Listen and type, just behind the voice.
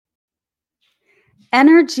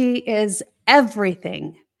Energy is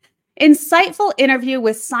everything. Insightful interview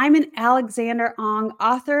with Simon Alexander Ong,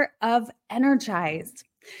 author of Energized.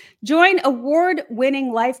 Join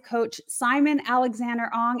award-winning life coach Simon Alexander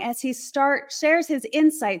Ong as he shares his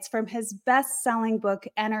insights from his best-selling book,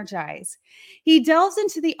 Energize. He delves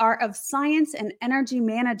into the art of science and energy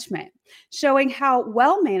management, showing how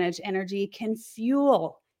well-managed energy can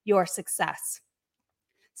fuel your success.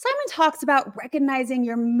 Simon talks about recognizing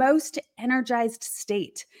your most energized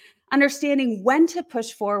state, understanding when to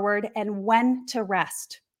push forward and when to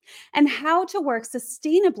rest, and how to work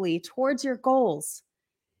sustainably towards your goals.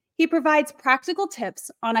 He provides practical tips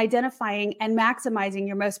on identifying and maximizing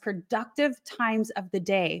your most productive times of the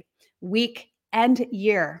day, week, and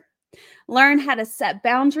year. Learn how to set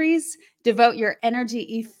boundaries, devote your energy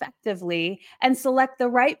effectively, and select the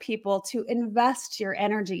right people to invest your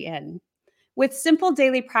energy in. With simple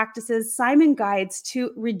daily practices, Simon guides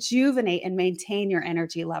to rejuvenate and maintain your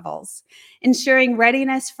energy levels, ensuring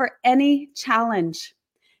readiness for any challenge.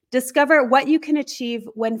 Discover what you can achieve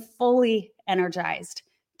when fully energized.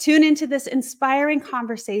 Tune into this inspiring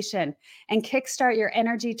conversation and kickstart your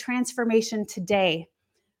energy transformation today.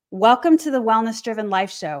 Welcome to the Wellness Driven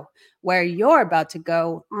Life Show, where you're about to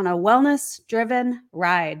go on a wellness driven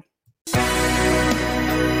ride.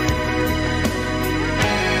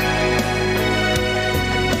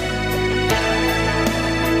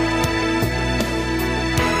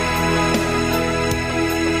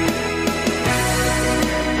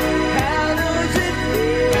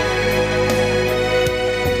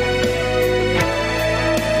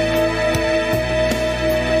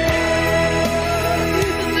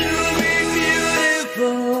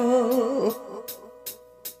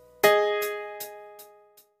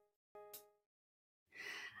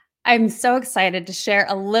 I'm so excited to share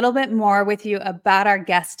a little bit more with you about our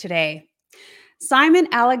guest today. Simon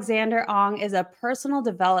Alexander Ong is a personal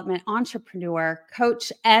development entrepreneur,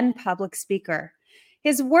 coach, and public speaker.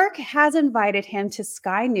 His work has invited him to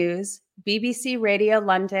Sky News, BBC Radio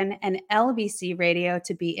London, and LBC Radio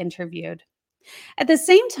to be interviewed. At the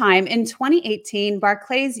same time, in 2018,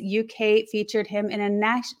 Barclays UK featured him in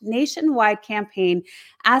a nationwide campaign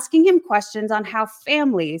asking him questions on how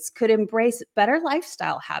families could embrace better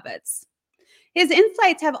lifestyle habits. His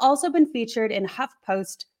insights have also been featured in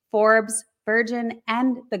HuffPost, Forbes, Virgin,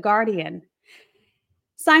 and The Guardian.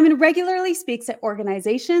 Simon regularly speaks at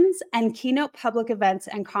organizations and keynote public events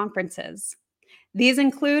and conferences. These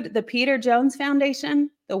include the Peter Jones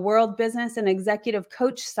Foundation, the World Business and Executive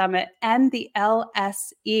Coach Summit, and the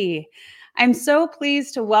LSE. I'm so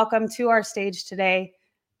pleased to welcome to our stage today,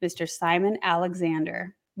 Mr. Simon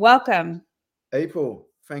Alexander. Welcome. April,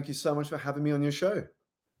 thank you so much for having me on your show.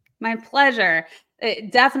 My pleasure.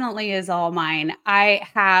 It definitely is all mine. I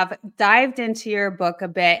have dived into your book a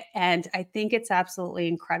bit, and I think it's absolutely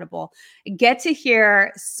incredible. I get to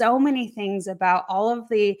hear so many things about all of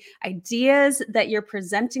the ideas that you're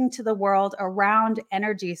presenting to the world around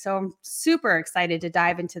energy. So I'm super excited to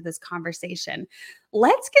dive into this conversation.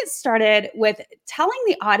 Let's get started with telling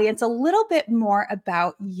the audience a little bit more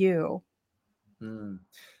about you.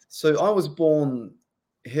 So I was born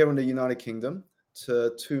here in the United Kingdom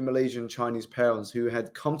to two Malaysian Chinese parents who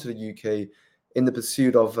had come to the UK in the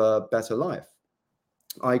pursuit of a better life.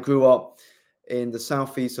 I grew up in the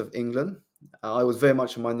southeast of England. I was very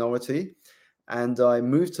much a minority, and I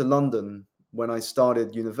moved to London when I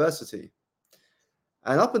started university.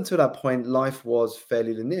 And up until that point, life was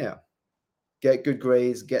fairly linear. Get good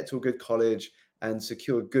grades, get to a good college, and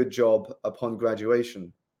secure a good job upon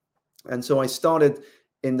graduation. And so I started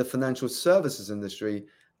in the financial services industry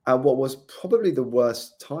at what was probably the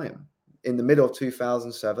worst time, in the middle of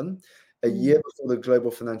 2007, a year before the global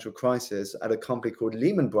financial crisis, at a company called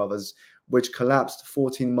Lehman Brothers, which collapsed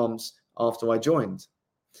 14 months after I joined.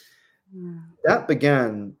 That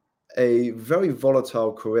began a very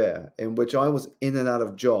volatile career in which I was in and out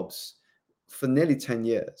of jobs for nearly 10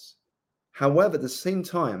 years. However, at the same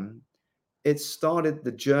time, it started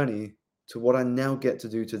the journey to what I now get to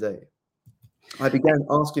do today. I began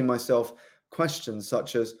asking myself questions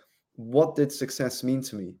such as, what did success mean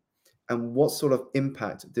to me? And what sort of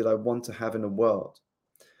impact did I want to have in the world?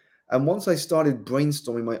 And once I started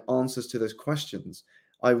brainstorming my answers to those questions,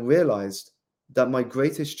 I realized that my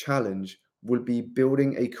greatest challenge would be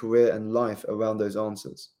building a career and life around those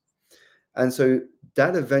answers. And so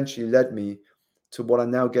that eventually led me to what I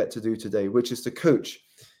now get to do today, which is to coach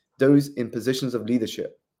those in positions of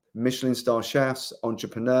leadership, Michelin star chefs,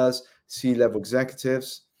 entrepreneurs, C-level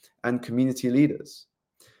executives, and community leaders,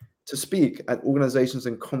 to speak at organizations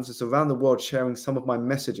and conferences around the world, sharing some of my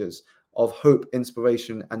messages of hope,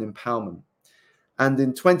 inspiration, and empowerment. And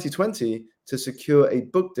in 2020, to secure a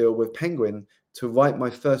book deal with Penguin to write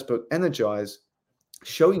my first book, Energize,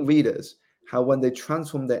 showing readers how when they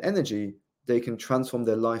transform their energy, they can transform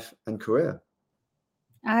their life and career.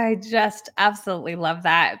 I just absolutely love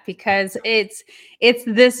that because it's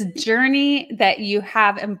this journey that you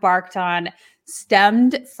have embarked on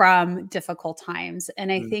stemmed from difficult times,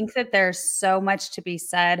 and I Mm. think that there's so much to be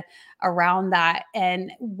said around that.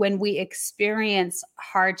 And when we experience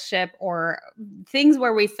hardship or things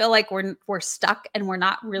where we feel like we're stuck and we're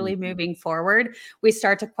not really moving forward, we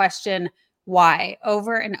start to question why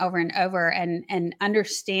over and over and over, and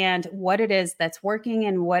understand what it is that's working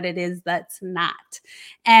and what it is that's not.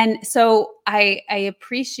 And so I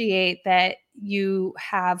appreciate that you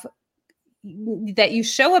have that you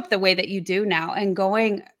show up the way that you do now, and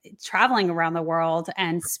going traveling around the world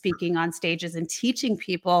and speaking on stages and teaching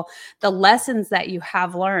people the lessons that you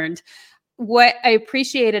have learned. What I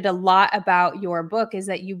appreciated a lot about your book is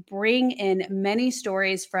that you bring in many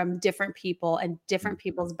stories from different people and different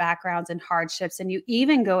people's backgrounds and hardships, and you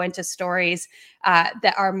even go into stories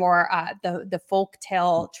that are more the folk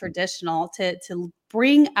tale traditional to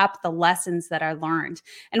bring up the lessons that are learned.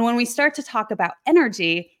 And when we start to talk about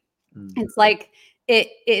energy, it's like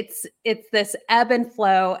it's this ebb and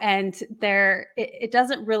flow, and it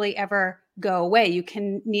doesn't really ever go away. You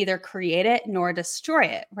can neither create it nor destroy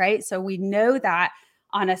it, right? So we know that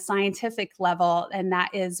on a scientific level, and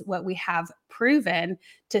that is what we have proven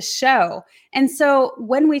to show. And so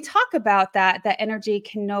when we talk about that energy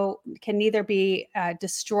can neither be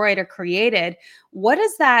destroyed or created. What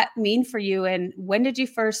does that mean for you, and when did you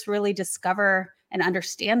first really discover and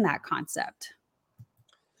understand that concept?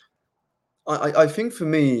 I think for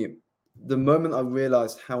me, the moment I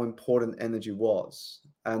realized how important energy was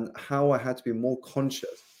and how I had to be more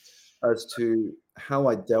conscious as to how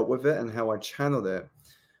I dealt with it and how I channeled it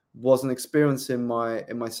was an experience in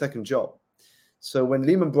my second job. So when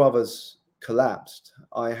Lehman Brothers collapsed,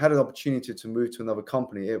 I had an opportunity to move to another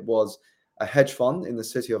company. It was a hedge fund in the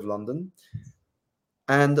city of London.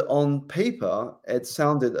 And on paper, it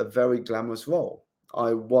sounded a very glamorous role.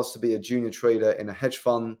 I was to be a junior trader in a hedge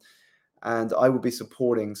fund, and I would be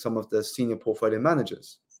supporting some of the senior portfolio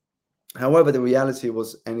managers. However, the reality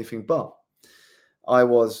was anything but. I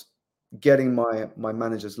was getting my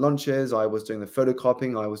manager's lunches, I was doing the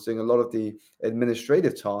photocopying, I was doing a lot of the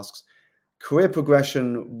administrative tasks. Career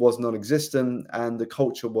progression was non-existent, and the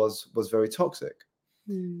culture was very toxic.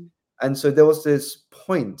 Hmm. And so there was this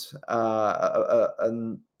point,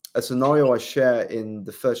 a scenario I share in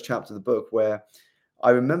the first chapter of the book, where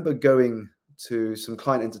I remember going to some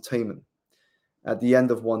client entertainment at the end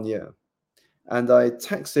of one year. And I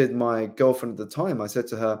texted my girlfriend at the time. I said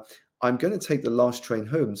to her, I'm going to take the last train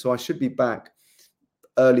home, so I should be back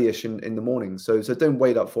early-ish in the morning. So don't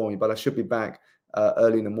wait up for me, but I should be back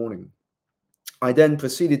early in the morning. I then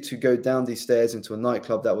proceeded to go down these stairs into a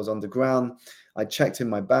nightclub that was underground. I checked in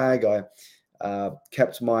my bag. I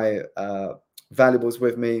kept my valuables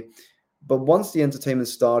with me. But once the entertainment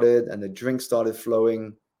started and the drinks started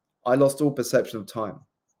flowing, I lost all perception of time.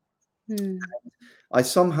 Hmm. I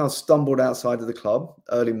somehow stumbled outside of the club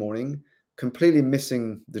early morning, completely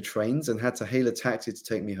missing the trains, and had to hail a taxi to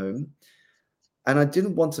take me home. And I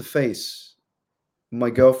didn't want to face my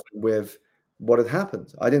girlfriend with what had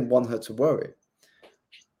happened. I didn't want her to worry.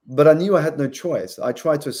 But I knew I had no choice. I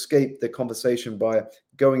tried to escape the conversation by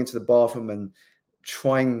going into the bathroom and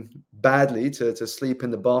trying badly to sleep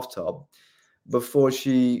in the bathtub before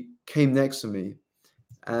she came next to me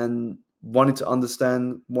and wanted to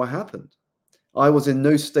understand what happened. I was in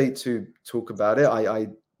no state to talk about it. I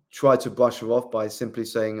tried to brush her off by simply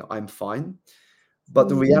saying, I'm fine. But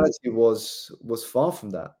the reality was far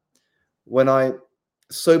from that. When I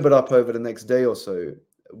sobered up over the next day or so,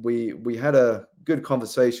 we had a good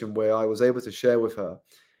conversation where I was able to share with her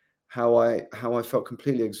how I felt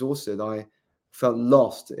completely exhausted. I felt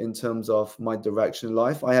lost in terms of my direction in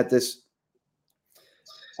life. I had this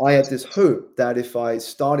hope that if I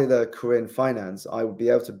started a career in finance, I would be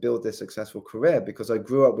able to build this successful career, because I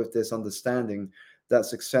grew up with this understanding that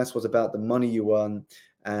success was about the money you earn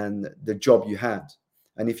and the job you had.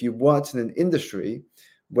 And if you worked in an industry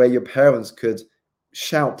where your parents could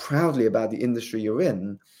shout proudly about the industry you're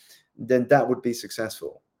in, then that would be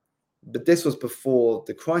successful. But this was before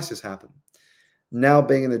the crisis happened. Now,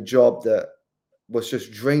 being in a job that was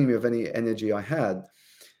just draining me of any energy I had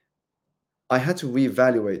to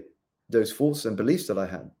reevaluate those thoughts and beliefs that I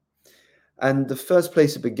had. And the first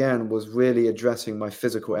place it began was really addressing my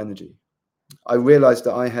physical energy. I realized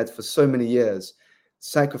that I had, for so many years,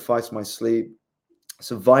 sacrificed my sleep,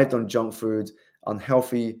 survived on junk food,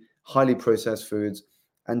 unhealthy, highly processed foods,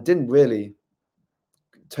 and didn't really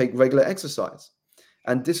take regular exercise.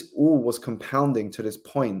 And this all was compounding to this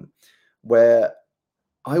point where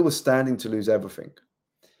I was standing to lose everything.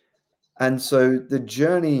 And so the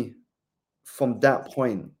journey from that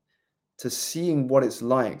point to seeing what it's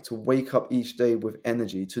like to wake up each day with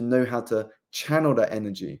energy, to know how to channel that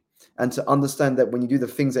energy, and to understand that when you do the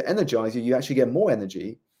things that energize you, you actually get more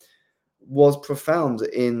energy, was profound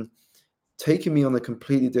in taking me on a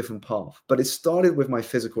completely different path. But it started with my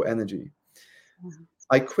physical energy.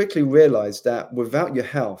 I quickly realized that without your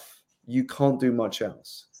health, you can't do much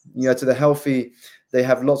else. To the healthy, they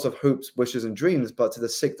have lots of hopes, wishes, and dreams, but to the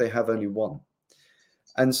sick, they have only one.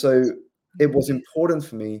 And so it was important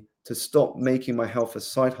for me to stop making my health a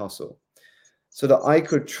side hustle so that I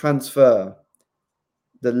could transfer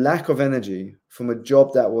the lack of energy from a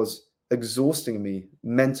job that was exhausting me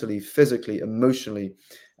mentally, physically, emotionally,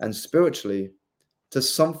 and spiritually to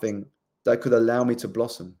something that could allow me to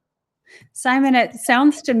blossom. Simon, it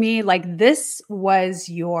sounds to me like this was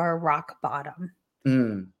your rock bottom.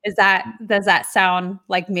 Does that sound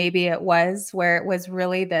like maybe it was, where it was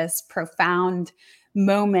really this profound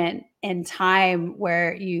moment in time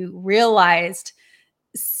where you realized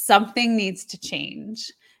something needs to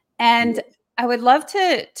change? And I would love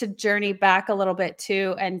to journey back a little bit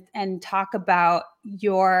too, and talk about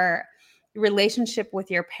your relationship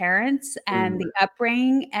with your parents and the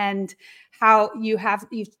upbringing, and how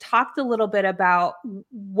you've talked a little bit about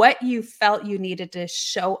what you felt you needed to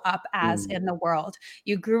show up as in the world.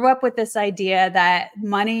 You grew up with this idea that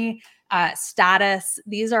money, status,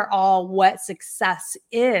 these are all what success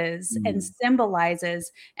is and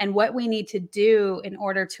symbolizes, and what we need to do in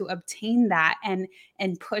order to obtain that, and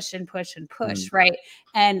push and push and push, right?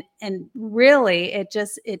 And really,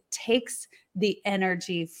 it takes the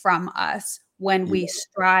energy from us when we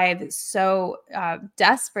strive so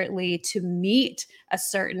desperately to meet a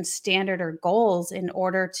certain standard or goals in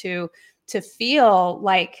order to feel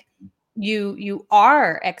like you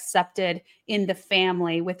are accepted in the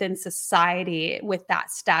family, within society, with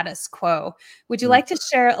that status quo. Would you like to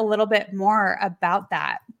share a little bit more about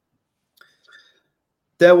that?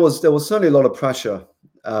 There was certainly a lot of pressure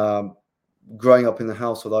growing up in the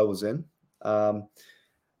household I was in.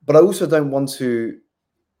 But I also don't want to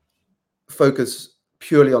focus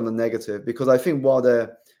purely on the negative, because I think while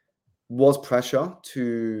there was pressure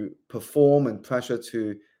to perform and pressure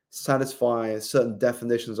to satisfy certain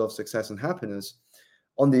definitions of success and happiness,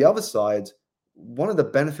 on the other side, one of the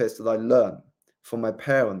benefits that I learned from my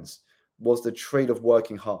parents was the trait of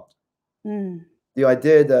working hard. The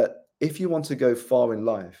idea that if you want to go far in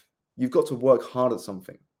life, you've got to work hard at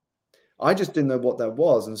something. I just didn't know what that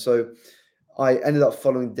was. And so I ended up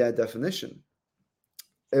following their definition.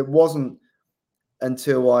 It wasn't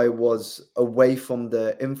until I was away from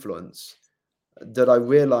their influence that I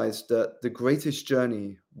realized that the greatest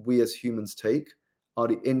journey we as humans take are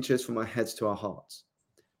the inches from our heads to our hearts.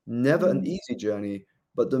 Never an easy journey,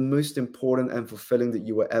 but the most important and fulfilling that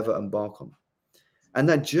you will ever embark on. And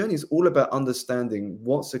that journey is all about understanding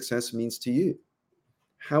what success means to you.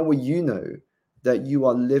 How will you know that you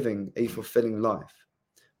are living a fulfilling life?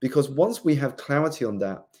 Because once we have clarity on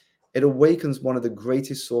that, it awakens one of the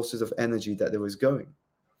greatest sources of energy that there is going.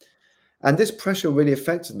 And this pressure really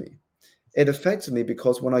affected me. It affected me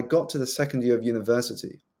because when I got to the second year of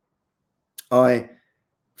university, I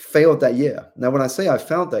failed that year. Now, when I say I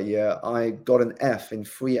failed that year, I got an F in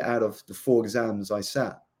 3 out of the 4 exams I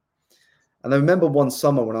sat. And I remember one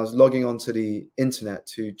summer when I was logging onto the internet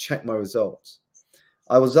to check my results.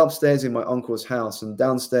 I was upstairs in my uncle's house, and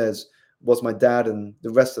downstairs was my dad and the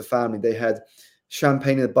rest of the family. They had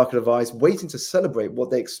champagne in a bucket of ice, waiting to celebrate what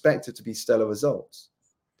they expected to be stellar results.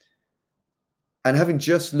 And having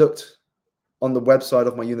just looked on the website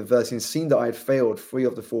of my university and seen that I had failed 3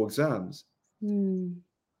 of the 4 exams,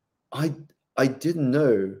 I didn't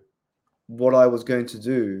know what I was going to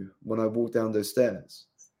do when I walked down those stairs.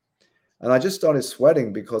 And I just started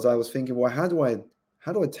sweating because I was thinking, well, how do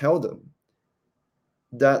I tell them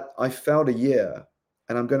that I failed a year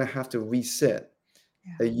and I'm going to have to resit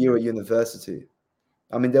a year at university?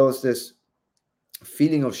 I mean, there was this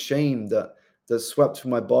feeling of shame that swept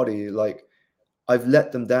through my body, like I've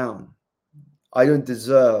let them down. I don't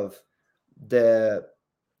deserve their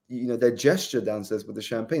gesture downstairs with the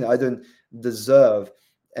champagne. I don't deserve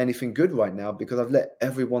anything good right now because I've let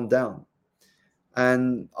everyone down.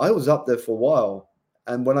 And I was up there for a while.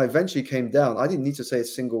 And when I eventually came down, I didn't need to say a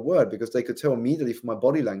single word because they could tell immediately from my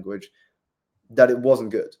body language that it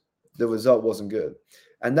wasn't good. The result wasn't good.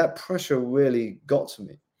 And that pressure really got to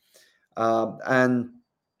me. And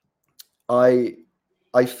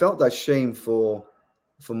I felt that shame for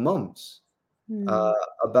months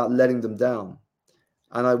about letting them down.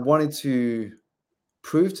 And I wanted to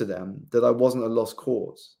prove to them that I wasn't a lost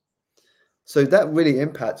cause. So that really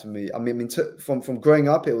impacted me. I mean, from growing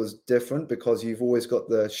up, it was different because you've always got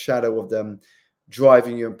the shadow of them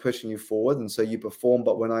driving you and pushing you forward, and so you perform.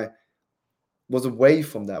 But when I was away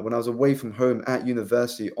from that, when I was away from home at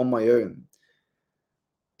university on my own,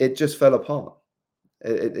 it just fell apart.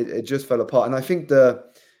 It just fell apart. And I think the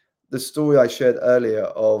story I shared earlier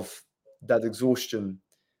of that exhaustion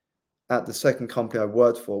at the second company I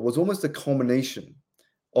worked for was almost a culmination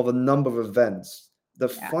of a number of events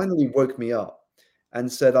that finally woke me up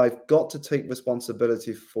and said, I've got to take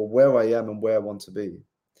responsibility for where I am and where I want to be.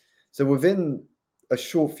 So within a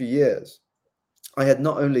short few years, I had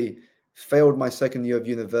not only failed my second year of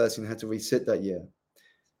university and had to resit that year,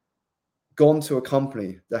 gone to a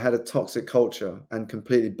company that had a toxic culture and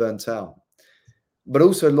completely burnt out, but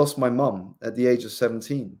also lost my mum at the age of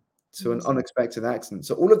 17 to an unexpected accident.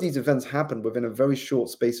 So all of these events happened within a very short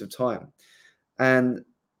space of time. And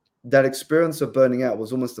that experience of burning out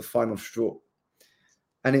was almost the final straw.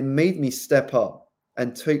 And it made me step up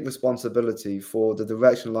and take responsibility for the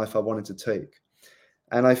direction of life I wanted to take.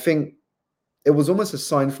 And I think it was almost a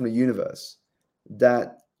sign from the universe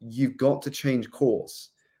that you've got to change course.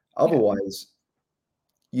 Otherwise,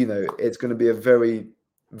 it's going to be a very,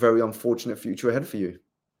 very unfortunate future ahead for you.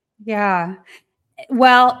 Yeah.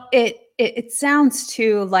 Well, it sounds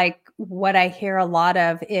too like what I hear a lot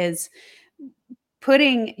of is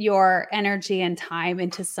putting your energy and time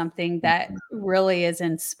into something that really is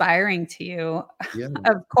inspiring to you. Yeah.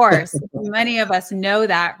 Of course, many of us know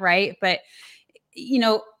that, right? But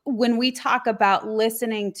when we talk about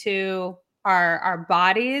listening to our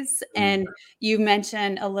bodies, and you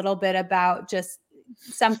mentioned a little bit about just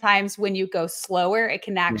sometimes when you go slower, it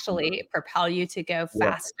can actually propel you to go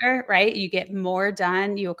faster, right? You get more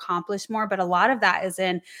done, you accomplish more, but a lot of that is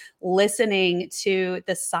in listening to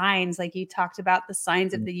the signs, like you talked about the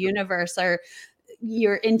signs of the universe or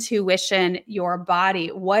your intuition, your body,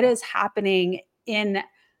 what is happening in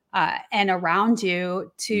and around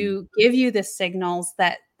you to give you the signals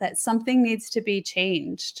that something needs to be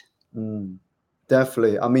changed.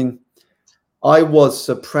 Definitely. I mean, I was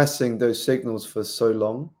suppressing those signals for so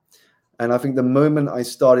long. And I think the moment I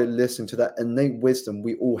started listening to that innate wisdom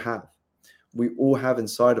we all have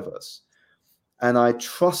inside of us, and I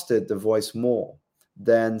trusted the voice more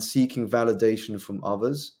than seeking validation from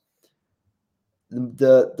others,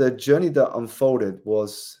 the journey that unfolded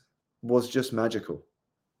was just magical.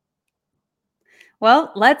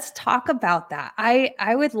 Well, let's talk about that.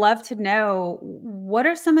 I would love to know, what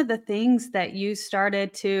are some of the things that you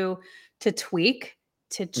started to tweak,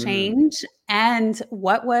 to Mm. change, and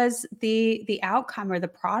what was the outcome or the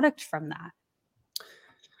product from that?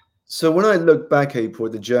 So when I look back, April,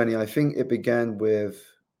 at the journey, I think it began with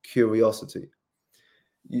curiosity.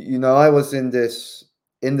 I was in this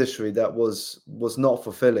industry that was not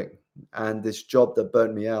fulfilling, and this job that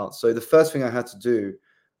burnt me out. So the first thing I had to do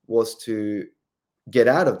was to get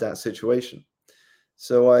out of that situation.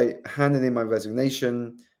 So I handed in my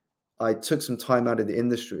resignation. I took some time out of the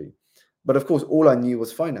industry, but of course, all I knew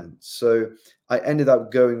was finance. So I ended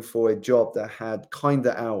up going for a job that had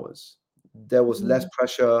kinder hours. There was less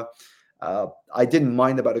pressure. I didn't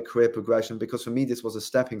mind about a career progression because for me, this was a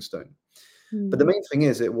stepping stone. But the Mm. main thing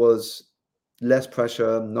is, it was less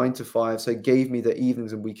pressure, 9 to 5. So it gave me the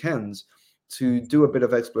evenings and weekends to do a bit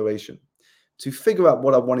of exploration, to figure out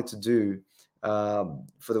what I wanted to do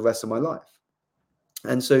for the rest of my life.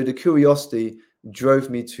 And so the curiosity drove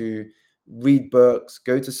me to read books,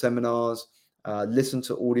 go to seminars, listen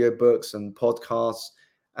to audiobooks and podcasts,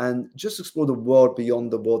 and just explore the world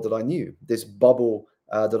beyond the world that I knew, this bubble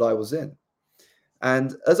that I was in.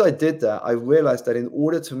 And as I did that, I realized that in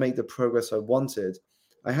order to make the progress I wanted,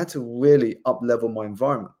 I had to really up level my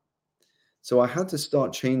environment. So I had to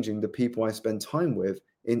start changing the people I spend time with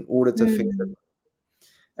in order to think. Mm.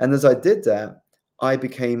 And as I did that, I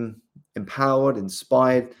became empowered,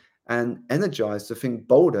 inspired, and energized to think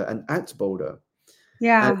bolder and act bolder. And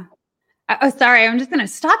Yeah. Oh, sorry, I'm just gonna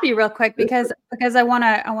stop you real quick because I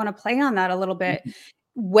wanna play on that a little bit.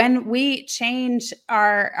 When we change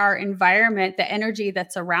our environment, the energy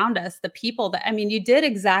that's around us, the people that, I mean, you did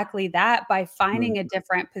exactly that by mm, finding a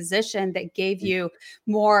different position that gave you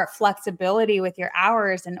more flexibility with your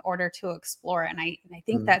hours in order to explore. And I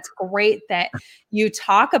think mm, that's great that you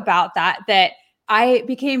talk about that. That I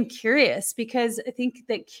became curious because I think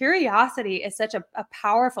that curiosity is such a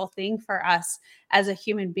powerful thing for us as a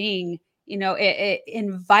human being. It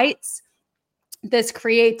invites this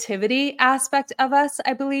creativity aspect of us,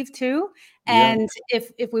 I believe, too. Yeah. And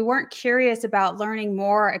if we weren't curious about learning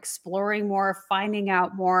more, exploring more, finding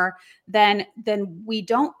out more, then we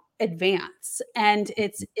don't advance. And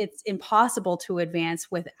it's impossible to advance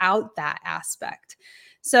without that aspect.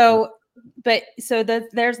 So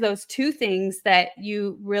there's those two things that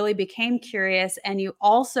you really became curious, and you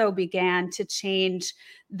also began to change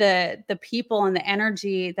the people and the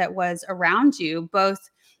energy that was around you, both,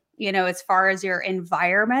 as far as your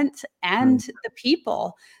environment and Mm. the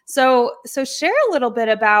people. So share a little bit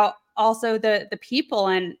about also the people,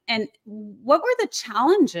 and what were the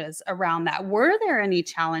challenges around that? Were there any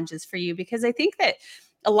challenges for you? Because I think that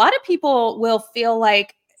a lot of people will feel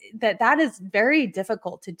like that is very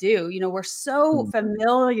difficult to do. We're so Mm.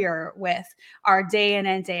 familiar with our day in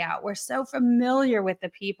and day out. We're so familiar with the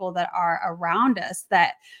people that are around us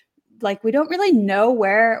that, like, we don't really know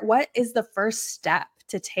what is the first step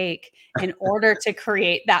to take in order to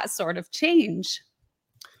create that sort of change.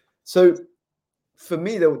 So for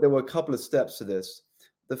me, there were a couple of steps to this.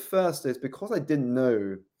 The first is because I didn't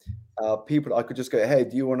know people, I could just go, "Hey,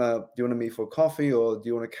 do you wanna meet for coffee, or do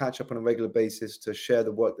you wanna catch up on a regular basis to share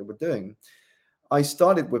the work that we're doing?" I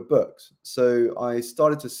started with books. So I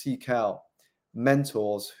started to seek out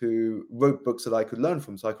mentors who wrote books that I could learn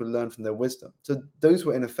from, so I could learn from their wisdom. So those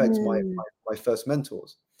were in effect Mm. my first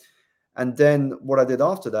mentors. And then what I did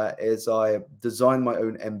after that is I designed my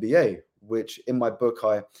own MBA, which in my book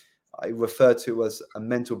I refer to as a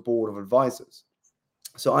mental board of advisors.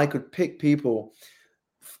 So I could pick people,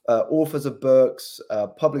 authors of books,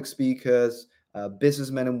 public speakers,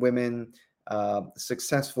 businessmen and women,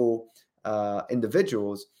 successful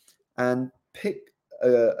individuals, and pick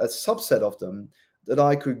a subset of them that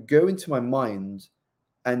I could go into my mind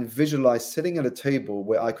and visualize sitting at a table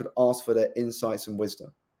where I could ask for their insights and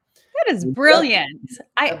wisdom. That is And that, brilliant.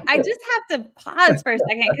 I that- just have to pause for a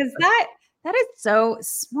second, because that is so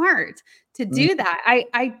smart to Mm, do that.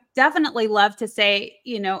 I definitely love to say,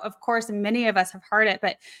 of course, many of us have heard it,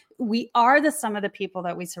 but we are the sum of the people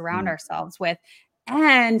that we surround mm, ourselves with.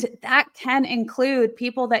 And that can include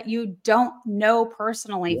people that you don't know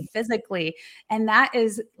personally, yeah, physically. And that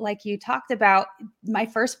is, like you talked about, my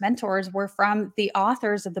first mentors were from the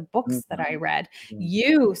authors of the mm, books that I read. mm,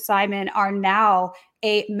 You, Simon, are now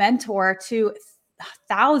a mentor to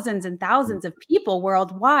thousands and mm, thousands of people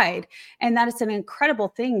worldwide. And that is an incredible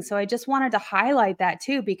thing. So I just wanted to highlight that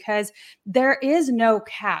too, because there is no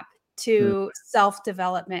cap mm. to self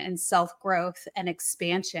development and self growth and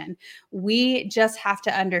expansion. We just have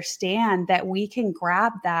to understand that we can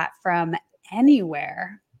grab that from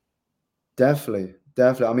anywhere. Definitely,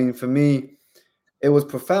 definitely. I mean, for me, it was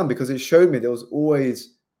profound because it showed me there was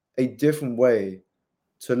always a different way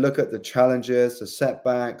to look at the challenges, the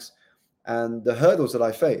setbacks, and the hurdles that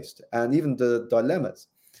I faced, and even the dilemmas.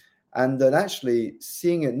 And then actually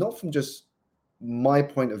seeing it not from just my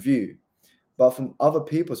point of view, but from other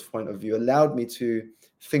people's point of view allowed me to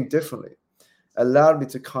think differently, allowed me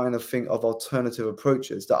to kind of think of alternative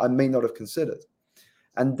approaches that I may not have considered.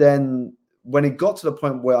 And then when it got to the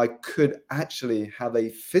point where I could actually have a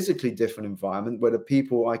physically different environment where the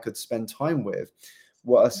people I could spend time with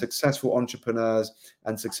were successful entrepreneurs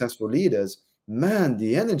and successful leaders, man,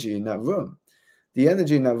 the energy in that room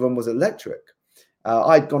was electric.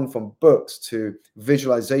 I'd gone from books to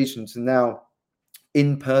visualization to now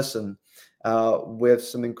in person with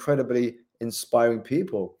some incredibly inspiring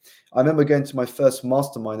people. I remember going to my first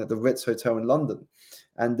mastermind at the Ritz Hotel in London,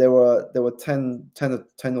 and there were 10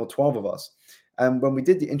 or 12 of us. And when we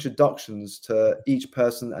did the introductions to each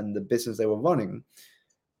person and the business they were running,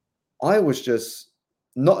 I was just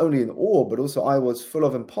not only in awe, but also I was full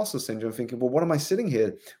of imposter syndrome, thinking, well, what am I sitting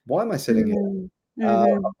here? Why am I sitting here Mm.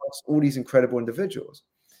 Mhm. amongst all these incredible individuals?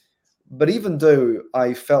 But even though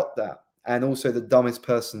I felt that, and also the dumbest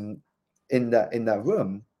person in that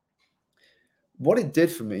room, what it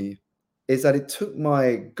did for me is that it took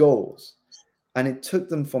my goals and it took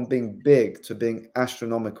them from being big to being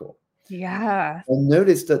astronomical. Yeah. I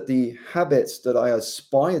noticed that the habits that I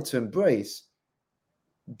aspired to embrace,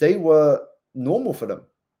 they were normal for them.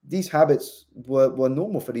 These habits were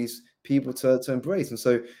normal for these people to embrace. And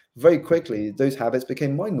so very quickly, those habits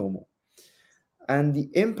became my normal. And the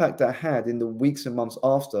impact that had in the weeks and months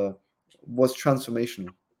after was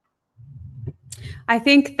transformational. I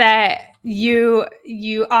think that you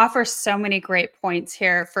offer so many great points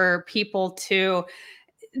here for people to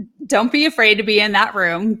don't be afraid to be in that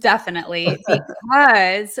room, definitely,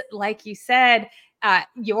 because like you said,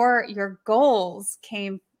 your goals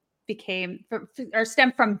came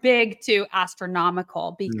stemmed from big to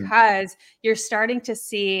astronomical, because you're starting to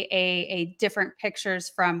see a different pictures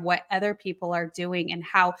from what other people are doing and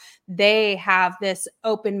how they have this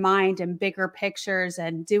open mind and bigger pictures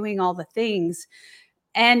and doing all the things.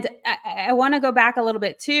 And I want to go back a little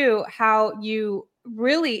bit to how you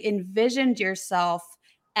really envisioned yourself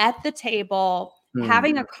at the table,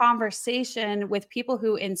 having a conversation with people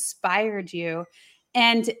who inspired you,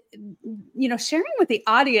 and sharing with the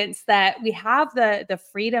audience that we have the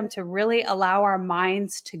freedom to really allow our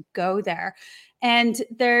minds to go there. And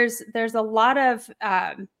there's a lot of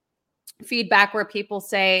feedback where people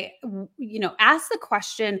say, ask the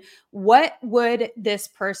question, what would this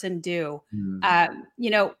person do?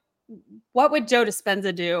 What would Joe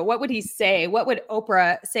Dispenza do? What would he say? What would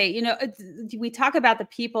Oprah say? We talk about the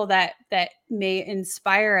people that may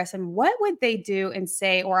inspire us, and what would they do and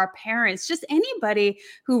say, or our parents, just anybody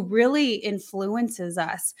who really influences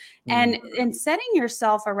us. And setting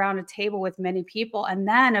yourself around a table with many people and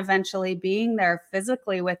then eventually being there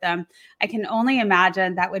physically with them, I can only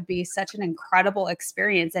imagine that would be such an incredible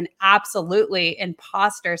experience, and absolutely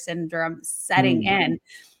imposter syndrome setting in.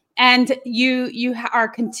 And you are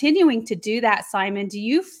continuing to do that, Simon. Do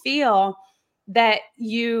you feel that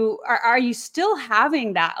are you still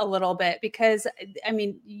having that a little bit? Because I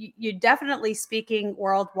mean, you're definitely speaking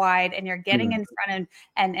worldwide, and you're getting in front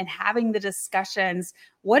and having the discussions.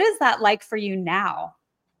 What is that like for you now?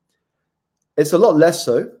 It's a lot less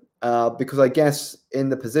so, because I guess in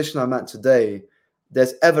the position I'm at today,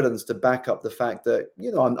 there's evidence to back up the fact that,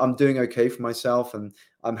 I'm doing okay for myself and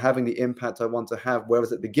I'm having the impact I want to have.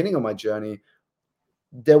 Whereas at the beginning of my journey,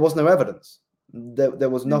 there was no evidence. There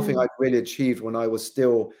was nothing I'd really achieved when I was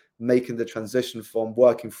still making the transition from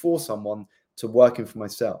working for someone to working for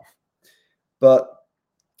myself. But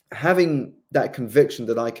having that conviction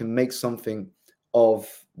that I can make something of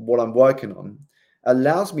what I'm working on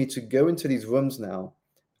allows me to go into these rooms now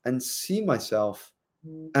and see myself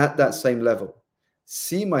at that same level.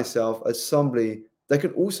 See myself as somebody that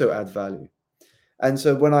can also add value. And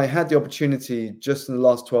so when I had the opportunity just in the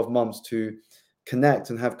last 12 months to connect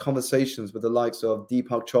and have conversations with the likes of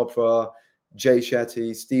Deepak Chopra, Jay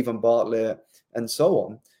Shetty, Stephen Bartlett, and so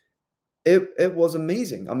on, it was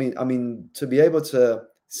amazing. I mean, to be able to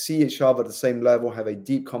see each other at the same level, have a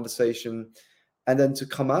deep conversation, and then to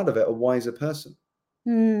come out of it a wiser person.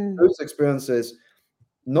 Those experiences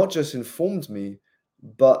not just informed me,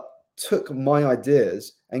 but took my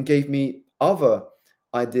ideas and gave me other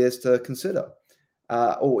ideas to consider,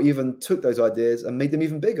 or even took those ideas and made them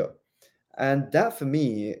even bigger. And that for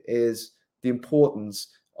me is the importance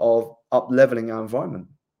of up-leveling our environment.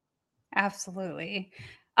 Absolutely.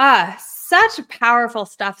 Such powerful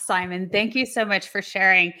stuff, Simon. Thank you so much for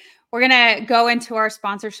sharing. We're going to go into our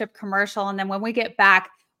sponsorship commercial. And then when we get back,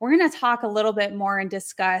 we're going to talk a little bit more and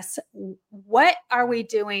discuss what are we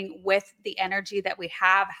doing with the energy that we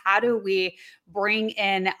have? How do we bring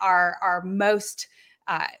in our most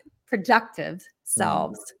productive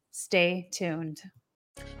selves? Stay tuned.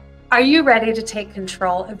 Are you ready to take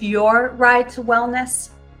control of your ride to wellness?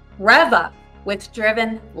 Rev up with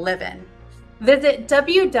Driven Living. Visit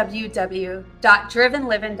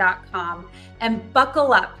www.drivenliving.com and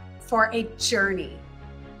buckle up for a journey.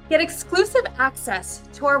 Get exclusive access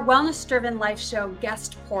to our Wellness Driven Life Show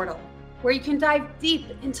guest portal, where you can dive deep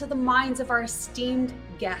into the minds of our esteemed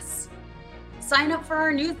guests. Sign up for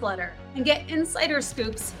our newsletter and get insider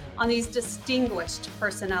scoops on these distinguished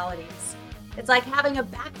personalities. It's like having a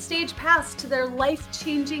backstage pass to their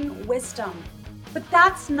life-changing wisdom. But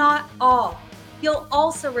that's not all. You'll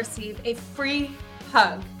also receive a free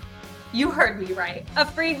hug. You heard me right, a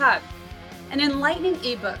free hug. An enlightening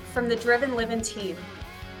ebook from the Driven Living team.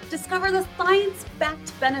 Discover the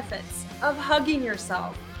science-backed benefits of hugging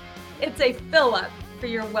yourself. It's a fill-up for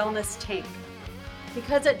your wellness tank.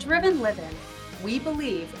 Because at Driven Living, we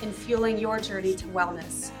believe in fueling your journey to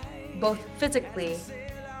wellness, both physically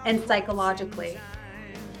and psychologically.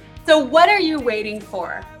 So what are you waiting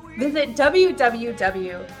for? Visit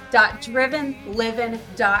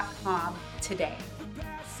www.drivenliving.com today.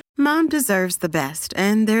 Mom deserves the best,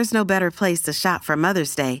 and there's no better place to shop for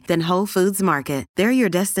Mother's Day than Whole Foods Market. They're your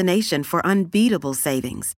destination for unbeatable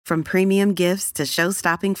savings, from premium gifts to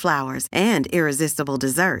show-stopping flowers and irresistible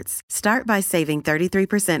desserts. Start by saving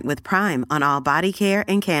 33% with Prime on all body care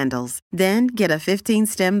and candles. Then get a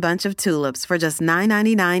 15-stem bunch of tulips for just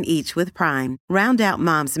 $9.99 each with Prime. Round out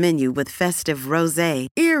Mom's menu with festive rosé,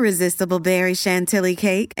 irresistible berry chantilly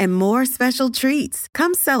cake, and more special treats.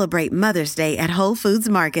 Come celebrate Mother's Day at Whole Foods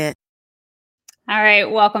Market. All right,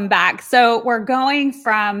 welcome back. So we're going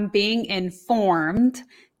from being informed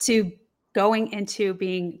to going into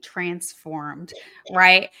being transformed,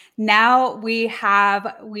 right? Now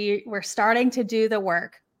we're starting to do the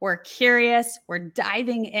work. We're curious, we're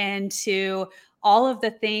diving into all of the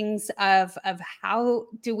things of how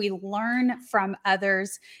do we learn from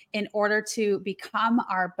others in order to become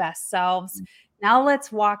our best selves. Now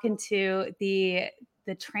let's walk into the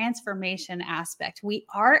transformation aspect. We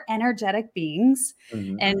are energetic beings,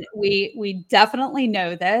 and we definitely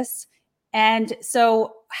know this. And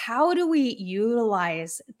so how do we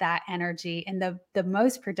utilize that energy in the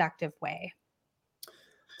most productive way?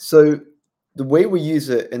 So the way we use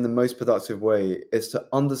it in the most productive way is to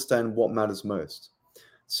understand what matters most.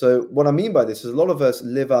 So what I mean by this is a lot of us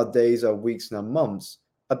live our days, our weeks, and our months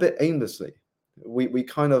a bit aimlessly. We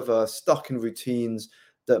kind of are stuck in routines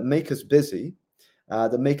that make us busy,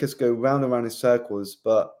 that make us go round and round in circles,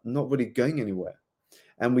 but not really going anywhere.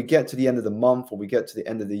 And we get to the end of the month or we get to the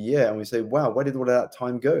end of the year and we say, wow, where did all of that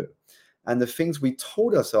time go? And the things we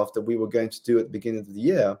told ourselves that we were going to do at the beginning of the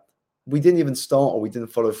year, we didn't even start or we didn't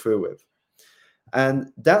follow through with.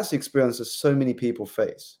 And that's the experience that so many people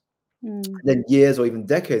face. Then years or even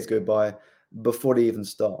decades go by before they even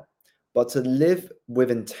start. But to live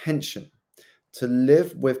with intention, to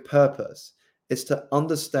live with purpose, is to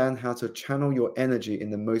understand how to channel your energy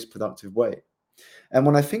in the most productive way. And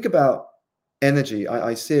when I think about energy,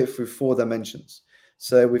 I see it through 4 dimensions.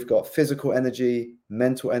 So we've got physical energy,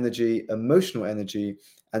 mental energy, emotional energy,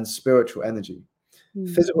 and spiritual energy.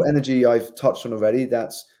 Physical energy, I've touched on already.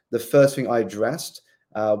 That's the first thing I addressed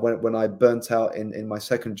when I burnt out in my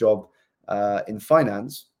second job in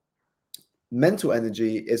finance. Mental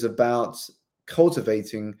energy is about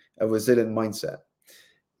cultivating a resilient mindset.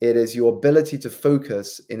 It is your ability to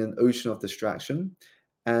focus in an ocean of distraction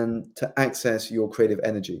and to access your creative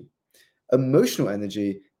energy. Emotional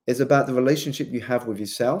energy is about the relationship you have with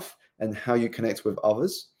yourself and how you connect with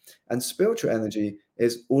others. And spiritual energy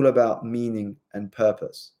is all about meaning and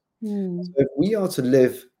purpose. So if we are to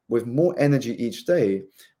live with more energy each day,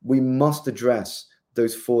 we must address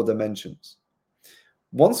those 4 dimensions.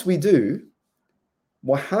 Once we do,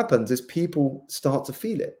 what happens is people start to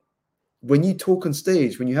feel it. When you talk on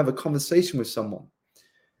stage, when you have a conversation with someone,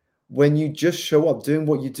 when you just show up doing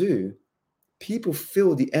what you do, people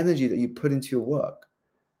feel the energy that you put into your work.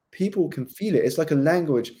 People can feel it. It's like a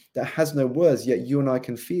language that has no words, yet you and I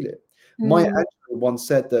can feel it. Maya Angelou once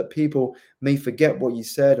said that people may forget what you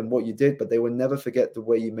said and what you did, but they will never forget the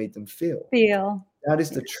way you made them feel. Feel. That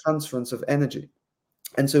is the transference of energy.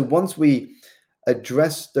 And so once we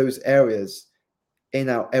address those areas in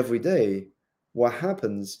our everyday, what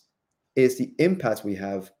happens is the impact we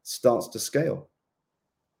have starts to scale.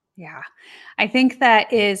 Yeah, I think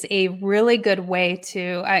that is a really good way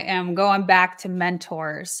to. I am going back to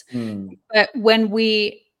mentors. Mm, But when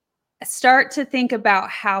we start to think about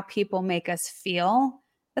how people make us feel,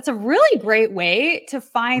 that's a really great way to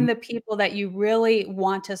find the people that you really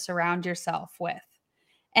want to surround yourself with.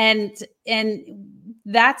 And and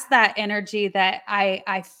that's that energy that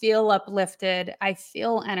I feel uplifted, I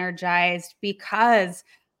feel energized because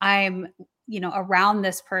I'm around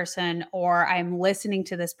this person or I'm listening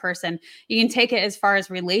to this person. You can take it as far as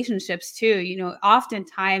relationships too.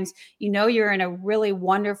 Oftentimes, you're in a really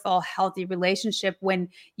wonderful, healthy relationship when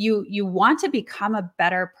you want to become a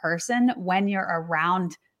better person when you're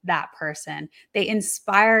around that person. They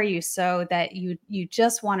inspire you so that you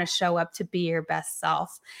just want to show up to be your best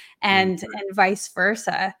self, mm, and vice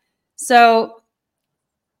versa. So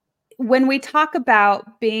when we talk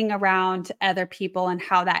about being around other people and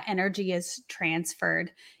how that energy is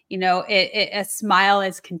transferred, a smile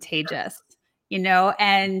is contagious,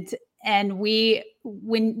 and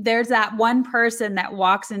when there's that one person that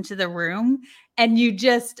walks into the room and you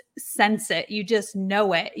just sense it, you just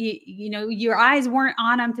know it, your eyes weren't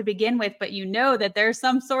on them to begin with, but you know that there's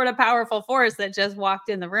some sort of powerful force that just walked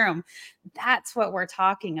in the room. That's what we're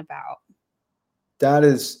talking about. That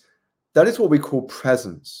is what we call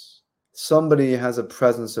presence. Somebody has a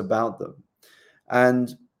presence about them.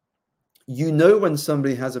 And you know when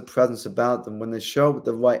somebody has a presence about them when they show up with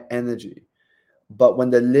the right energy, but when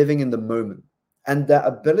they're living in the moment. And that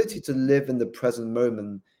ability to live in the present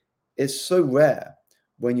moment is so rare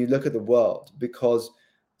when you look at the world, because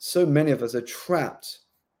so many of us are trapped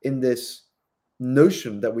in this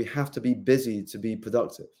notion that we have to be busy to be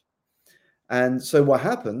productive. And so what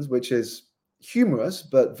happens, which is humorous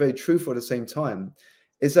but very truthful at the same time,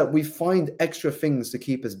 is that we find extra things to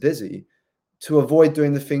keep us busy to avoid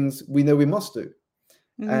doing the things we know we must do.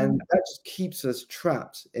 And that just keeps us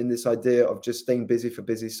trapped in this idea of just staying busy for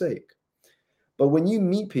busy's sake. But when you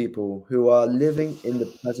meet people who are living in the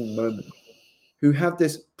present moment, who have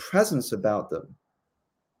this presence about them,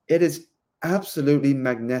 it is absolutely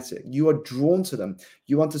magnetic. You are drawn to them.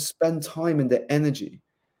 You want to spend time in their energy.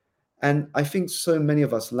 And I think so many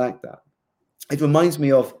of us lack that. It reminds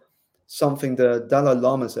me of something the Dalai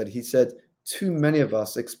Lama said. He said, too many of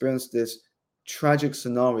us experience this tragic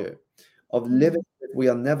scenario of living, we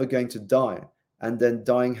are never going to die, and then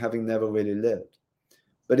dying having never really lived.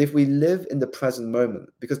 But if we live in the present moment,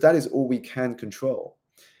 because that is all we can control,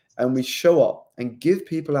 and we show up and give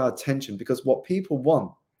people our attention, because what people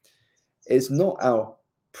want is not our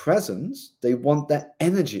presence, they want that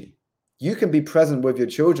energy. You can be present with your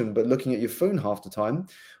children, but looking at your phone half the time,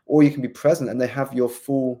 or you can be present and they have your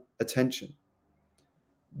full attention.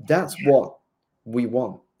 That's what we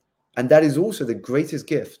want. And that is also the greatest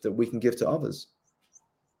gift that we can give to others.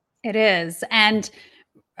 It is. And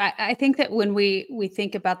I think that when we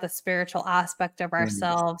think about the spiritual aspect of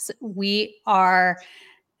ourselves, we are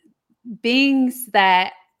beings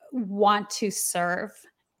that want to serve.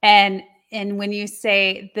 And when you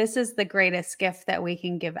say this is the greatest gift that we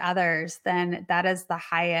can give others, then that is the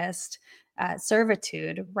highest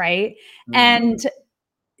servitude, right? And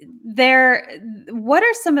what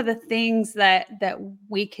are some of the things that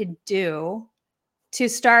we could do to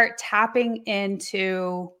start tapping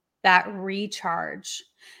into that recharge?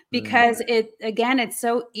 Because it's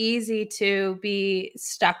so easy to be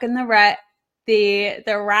stuck in the rut, the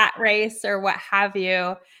rat race, or what have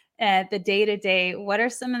you, the day-to-day. What are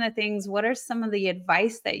some of the things, what are some of the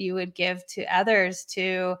advice that you would give to others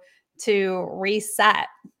to reset?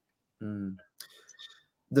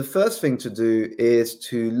 The first thing to do is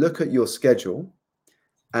to look at your schedule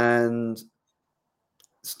and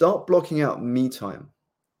start blocking out me time.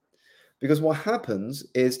 Because what happens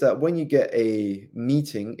is that when you get a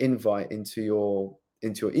meeting invite into your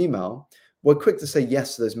email, we're quick to say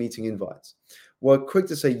yes to those meeting invites. We're quick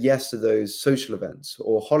to say yes to those social events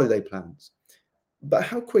or holiday plans. But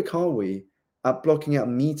how quick are we at blocking out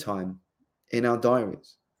me time in our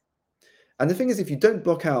diaries? And the thing is, if you don't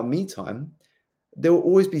block out me time, there will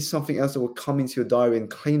always be something else that will come into your diary and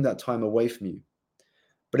claim that time away from you.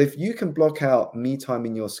 But if you can block out me time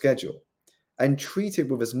in your schedule and treat it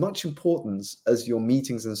with as much importance as your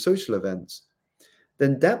meetings and social events,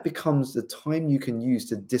 then that becomes the time you can use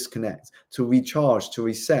to disconnect, to recharge, to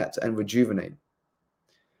reset, and rejuvenate.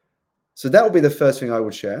 So that would be the first thing I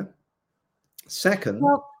would share. Second,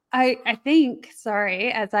 well, I think,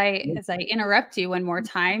 sorry, as I interrupt you one more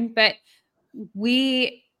time, but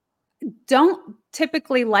we don't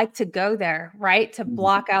typically like to go there, right? To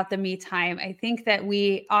block out the me time. I think that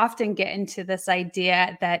we often get into this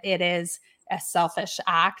idea that it is a selfish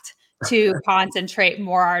act to concentrate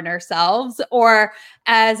more on ourselves. Or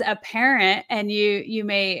as a parent, and you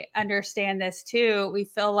may understand this too, we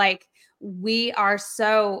feel like we are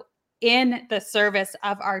so in the service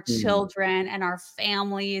of our children and our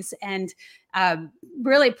families, and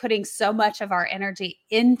really putting so much of our energy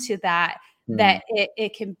into that, that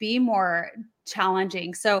it can be more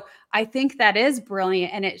challenging. So I think that is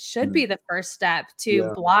brilliant, and it should be the first step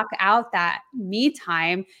to block out that me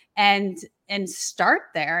time and start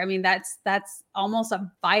there. I mean, that's almost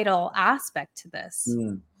a vital aspect to this.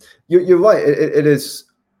 You're right.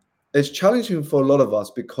 It's challenging for a lot of us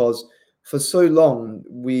because for so long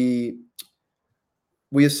we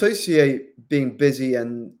associate being busy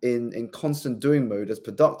and in constant doing mode as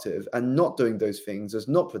productive, and not doing those things as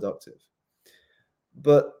not productive.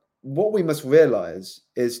 But what we must realize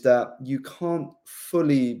is that you can't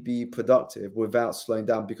fully be productive without slowing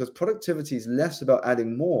down, because productivity is less about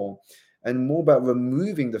adding more and more about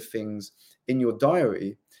removing the things in your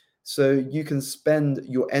diary so you can spend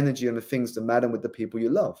your energy on the things that matter with the people you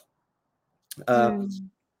love.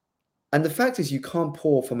 And the fact is, you can't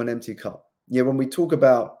pour from an empty cup. When we talk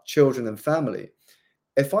about children and family,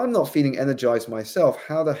 if I'm not feeling energized myself,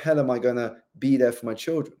 how the hell am I going to be there for my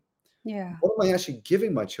children? Yeah. What am I actually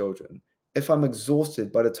giving my children if I'm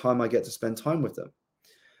exhausted by the time I get to spend time with them?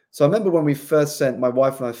 So I remember when my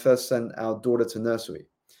wife and I first sent our daughter to nursery,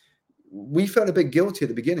 we felt a bit guilty at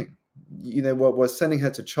the beginning. We're sending her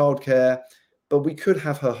to childcare, but we could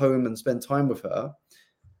have her home and spend time with her.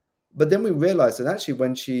 But then we realized that actually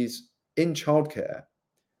when she's in childcare,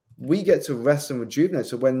 we get to rest and rejuvenate.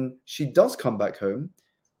 So when she does come back home,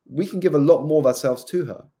 we can give a lot more of ourselves to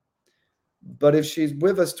her. But if she's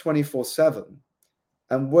with us 24/7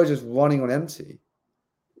 and we're just running on empty,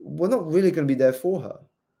 we're not really going to be there for her.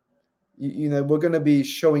 We're going to be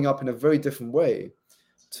showing up in a very different way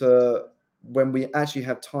to when we actually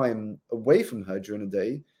have time away from her during the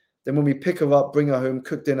day. Then when we pick her up, bring her home,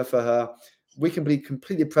 cook dinner for her, we can be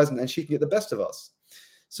completely present and she can get the best of us.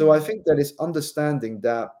 So I think that it's understanding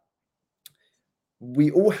that we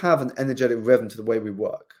all have an energetic rhythm to the way we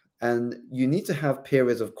work. And you need to have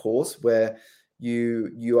periods, of course, where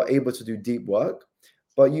you are able to do deep work,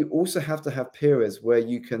 but you also have to have periods where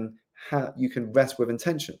you can rest with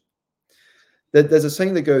intention. There's a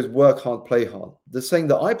saying that goes, work hard, play hard. The saying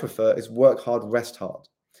that I prefer is work hard, rest hard.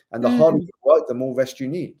 And the harder Mm. you work, the more rest you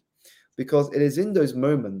need, because it is in those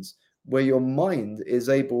moments where your mind is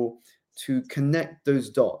able to connect those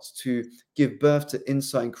dots, to give birth to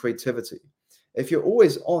insight and creativity. If you're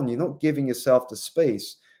always on, you're not giving yourself the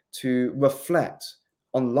space to reflect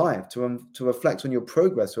on life, to reflect on your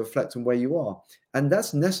progress, to reflect on where you are. And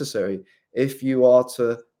that's necessary if you are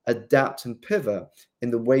to adapt and pivot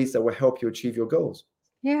in the ways that will help you achieve your goals.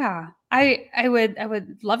 Yeah. I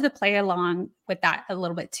would love to play along with that a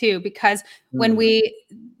little bit too, because when Mm, we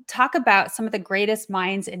talk about some of the greatest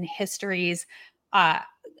minds in histories, uh,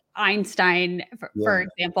 Einstein, for yeah.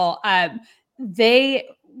 example, they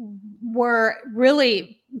were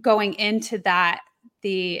really going into that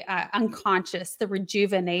the unconscious, the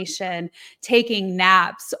rejuvenation, taking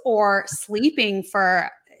naps or sleeping for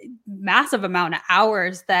massive amount of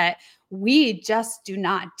hours that we just do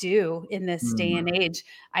not do in this day Mm, and age.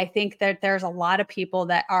 I think that there's a lot of people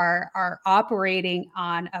that are operating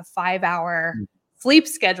on a 5 hour mm, sleep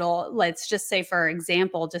schedule. Let's just say, for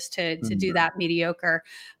example, just to do mm, that mediocre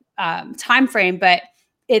time frame, but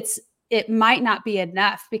it might not be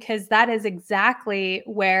enough, because that is exactly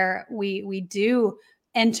where we do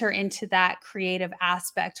enter into that creative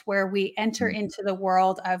aspect, where we enter mm, into the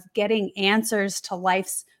world of getting answers to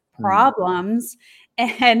life's mm. problems,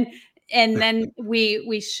 and then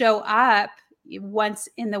we show up once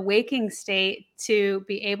in the waking state to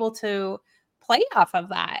be able to play off of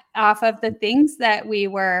that, off of the things that we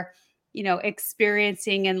were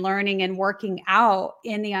experiencing and learning and working out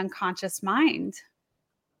in the unconscious mind.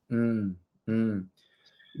 Mm, mm.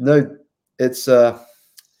 No, it's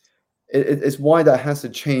it's why that has to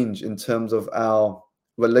change in terms of our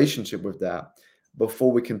relationship with that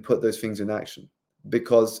before we can put those things in action.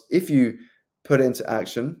 Because if you put it into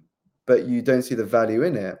action, but you don't see the value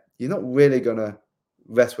in it, you're not really going to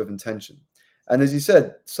rest with intention. And as you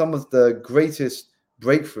said, some of the greatest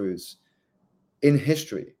breakthroughs in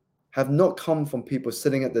history have not come from people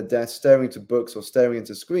sitting at the desk staring into books or staring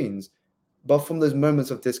into screens, but from those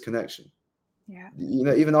moments of disconnection. Yeah.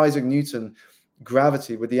 Even Isaac Newton,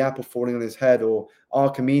 gravity with the apple falling on his head, or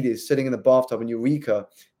Archimedes sitting in the bathtub and Eureka,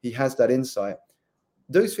 he has that insight.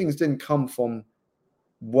 Those things didn't come from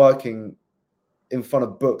working in front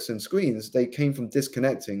of books and screens. They came from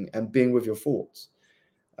disconnecting and being with your thoughts.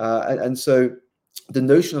 And so the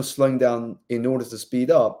notion of slowing down in order to speed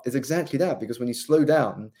up is exactly that, because when you slow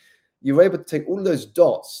down, you're able to take all those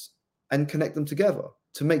dots and connect them together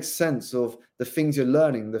to make sense of the things you're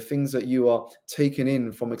learning, the things that you are taking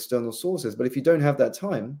in from external sources. But if you don't have that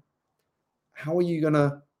time, how are you going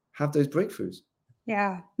to have those breakthroughs?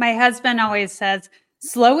 Yeah. My husband always says,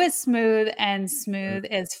 slow is smooth and Mm. smooth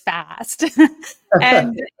is fast.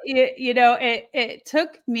 And it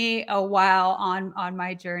took me a while on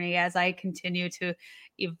my journey as I continue to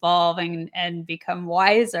evolve and become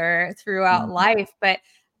wiser throughout Mm, life. But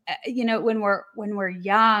when we're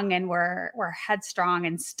young and we're headstrong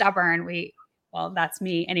and stubborn, that's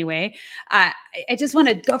me anyway. I just want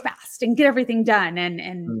to go fast and get everything done,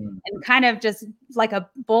 mm, and kind of just like a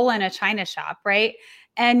bull in a china shop, right?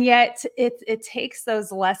 And yet it takes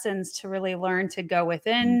those lessons to really learn to go mm.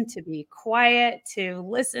 within, to be quiet, to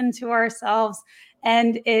listen to ourselves.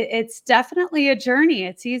 And it's definitely a journey.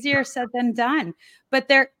 It's easier said than done. But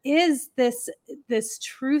there is this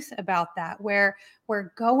truth about that, where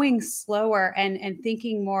we're going slower and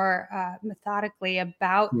thinking more methodically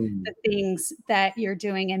about Mm. the things that you're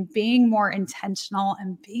doing, and being more intentional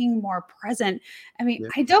and being more present. I mean, Yeah.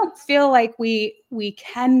 I don't feel like we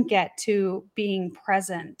can get to being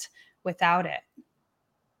present without it.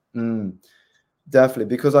 Mm. Definitely,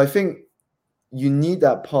 because I think you need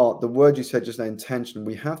that part, the word you said just now, intention.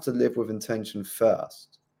 We have to live with intention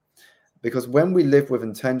first. Because when we live with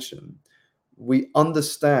intention, we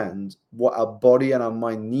understand what our body and our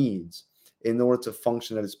mind needs in order to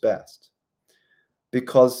function at its best.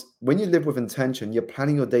 Because when you live with intention, you're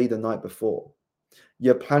planning your day the night before.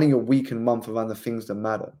 You're planning your week and month around the things that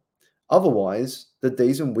matter. Otherwise, the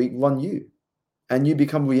days and week run you, and you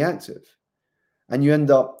become reactive. And you end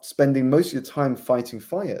up spending most of your time fighting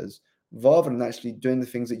fires rather than actually doing the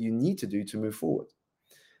things that you need to do to move forward.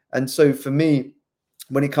 And so for me,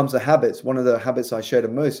 when it comes to habits, one of the habits I share the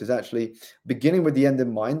most is actually beginning with the end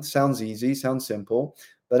in mind. Sounds easy, sounds simple,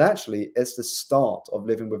 but actually it's the start of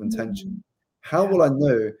living with intention. Mhm. How Yeah. will I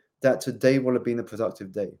know that today will have been a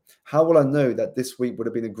productive day? How will I know that this week would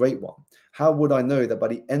have been a great one? How would I know that by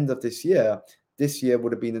the end of this year, this year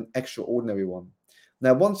would have been an extraordinary one.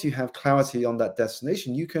 Now, once you have clarity on that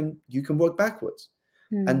destination, you can work backwards.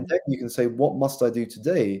 And then you can say, what must I do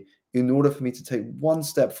today in order for me to take one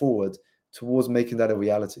step forward towards making that a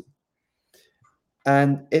reality?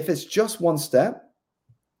 And if it's just one step,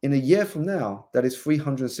 in a year from now, that is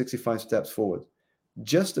 365 steps forward.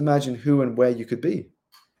 Just imagine who and where you could be.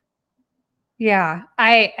 Yeah,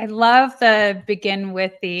 I love the begin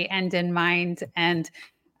with the end in mind. And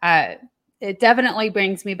it definitely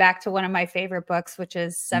brings me back to one of my favorite books, which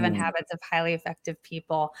is Seven Habits of Highly Effective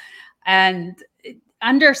People. And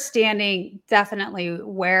understanding definitely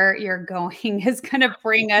where you're going is going to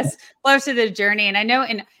bring us closer to the journey. And I know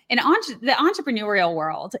in the entrepreneurial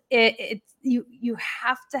world, you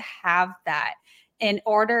have to have that in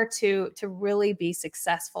order to really be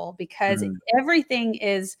successful, because everything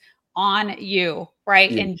is on you,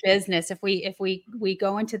 right? Yeah. In business, if we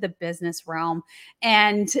go into the business realm,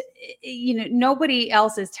 and nobody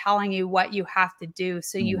else is telling you what you have to do,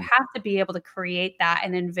 so you have to be able to create that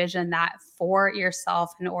and envision that for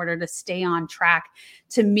yourself in order to stay on track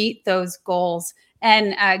to meet those goals.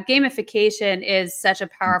 And gamification is such a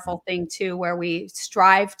powerful thing too, where we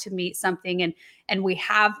strive to meet something, and we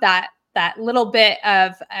have that little bit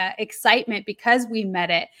of excitement because we met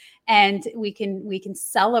it, and we can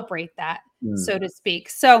celebrate that, so to speak.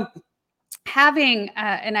 So having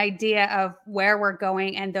an idea of where we're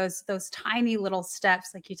going and those tiny little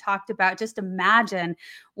steps, like you talked about, just imagine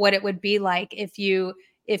what it would be like if you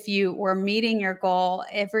were meeting your goal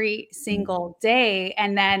every single day,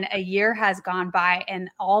 and then a year has gone by and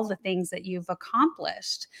all the things that you've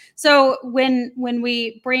accomplished. So when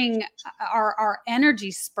we bring our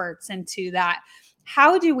energy spurts into that,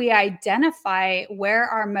 how do we identify where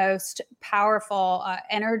our most powerful,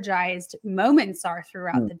 energized moments are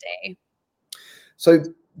throughout the day? So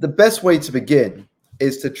the best way to begin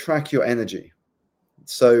is to track your energy.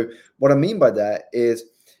 So what I mean by that is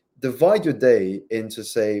divide your day into,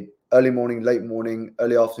 say, early morning,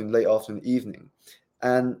 early afternoon, late afternoon, evening.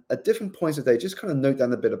 And at different points of the day, just kind of note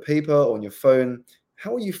down a bit of paper on your phone.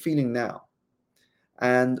 How are you feeling now?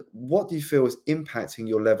 And what do you feel is impacting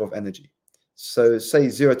your level of energy? So say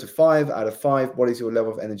 0 to 5 out of 5, what is your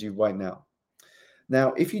level of energy right now?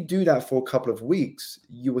 Now, if you do that for a couple of weeks,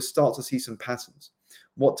 you will start to see some patterns.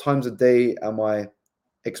 What times of day am I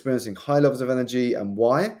experiencing high levels of energy, and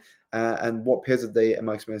why? And what periods of the day am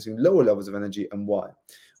I experiencing lower levels of energy, and why?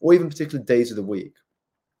 Or even particular days of the week.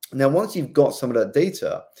 Now, once you've got some of that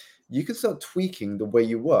data, you can start tweaking the way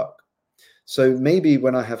you work. So maybe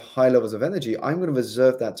when I have high levels of energy, I'm going to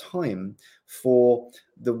reserve that time for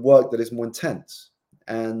the work that is more intense.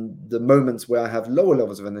 And the moments where I have lower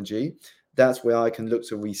levels of energy, that's where I can look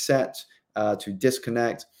to reset, to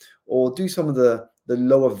disconnect, or do some of the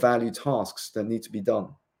lower value tasks that need to be done.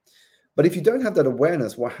 But if you don't have that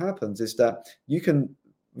awareness, what happens is that you can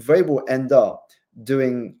very well end up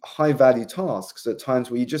doing high value tasks at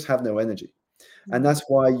times where you just have no energy. And that's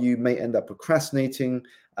why you may end up procrastinating.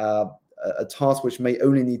 A task which may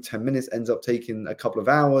only need 10 minutes ends up taking a couple of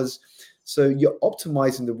hours. So you're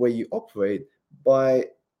optimizing the way you operate by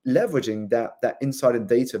leveraging that insider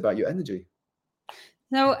data about your energy.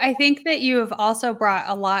 So I think that you have also brought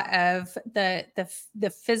a lot of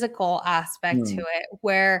the physical aspect to it,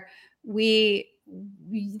 where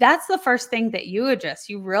that's the first thing that you adjust.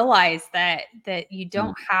 You realize that you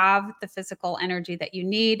don't have the physical energy that you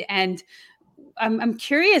need. And I'm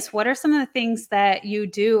curious, what are some of the things that you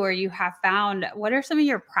do or you have found? What are some of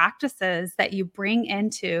your practices that you bring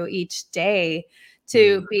into each day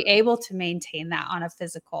to be able to maintain that on a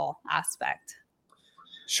physical aspect?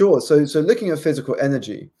 Sure. So looking at physical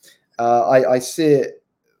energy, I see it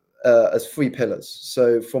as 3 pillars.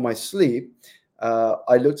 So for my sleep,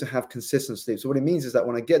 I look to have consistent sleep. So what it means is that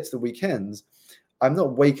when I get to the weekends, I'm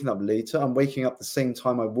not waking up later. I'm waking up the same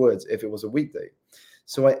time I would if it was a weekday.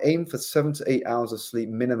 So I aim for 7 to 8 hours of sleep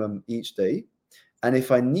minimum each day. And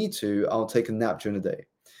if I need to, I'll take a nap during the day.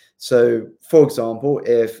 So for example,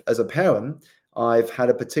 if as a parent, I've had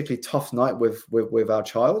a particularly tough night with our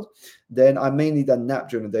child, then I may need a nap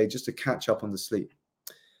during the day just to catch up on the sleep.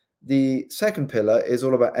 The second pillar is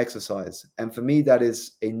all about exercise. And for me, that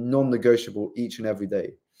is a non-negotiable each and every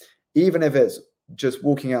day. Even if it's just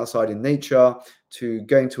walking outside in nature to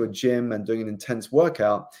going to a gym and doing an intense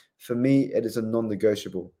workout, for me, it is a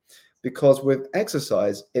non-negotiable. Because with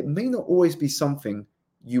exercise, it may not always be something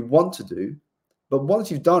you want to do, but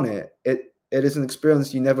once you've done it, it is an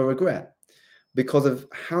experience you never regret, because of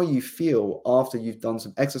how you feel after you've done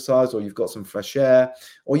some exercise, or you've got some fresh air,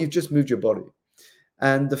 or you've just moved your body.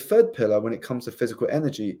 And the third pillar when it comes to physical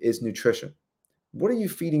energy is nutrition. What are you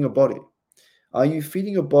feeding your body? Are you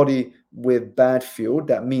feeding your body with bad fuel?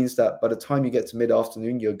 That means that by the time you get to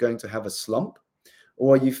mid-afternoon, you're going to have a slump.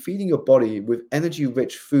 Or are you feeding your body with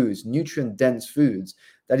energy-rich foods, nutrient-dense foods,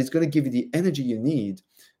 that is going to give you the energy you need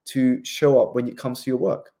to show up when it comes to your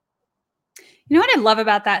work? You know what I love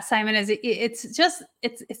about that, Simon, is it's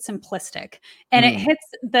simplistic, and it hits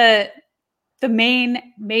the main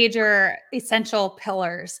major essential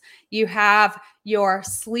pillars. You have your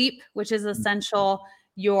sleep, which is essential,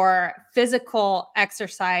 your physical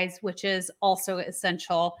exercise, which is also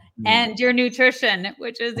essential, and your nutrition,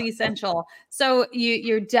 which is essential. So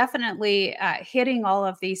you're definitely hitting all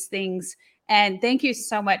of these things. And thank you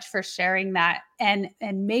so much for sharing that and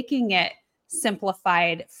making it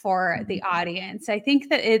simplified for the audience. I think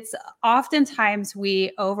that it's oftentimes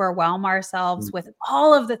we overwhelm ourselves with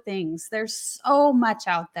all of the things. There's so much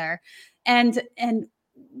out there. And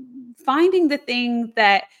finding the thing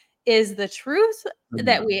that is the truth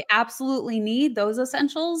that we absolutely need, those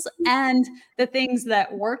essentials, and the things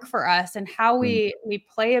that work for us, and how we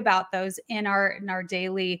play about those in our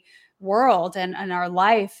daily world and our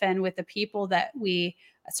life and with the people that we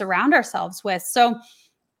surround ourselves with. So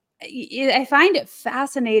I find it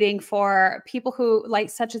fascinating for people who,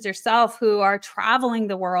 like, such as yourself, who are traveling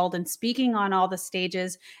the world and speaking on all the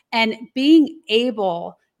stages and being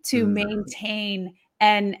able to maintain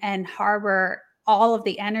and harbor all of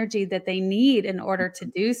the energy that they need in order to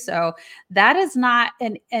do so. That is not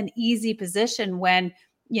an easy position when,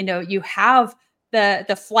 you know, you have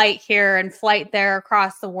the flight here and flight there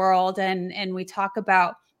across the world. And we talk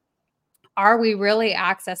about, are we really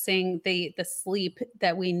accessing the sleep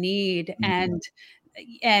that we need? And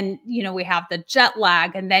you know, we have the jet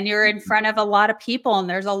lag, and then you're in front of a lot of people, and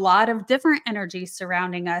there's a lot of different energies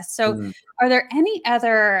surrounding us. So are there any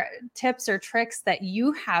other tips or tricks that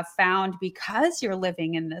you have found because you're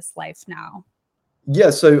living in this life now?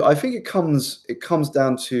 Yeah, so I think it comes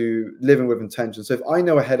down to living with intention. So if I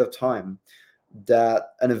know ahead of time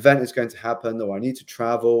that an event is going to happen, or I need to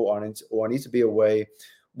travel, or I need to be away,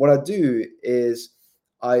 what I do is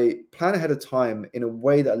I plan ahead of time in a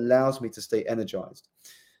way that allows me to stay energized.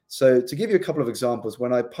 So to give you a couple of examples,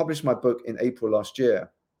 when I published my book in April last year,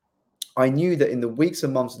 I knew that in the weeks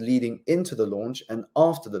and months leading into the launch and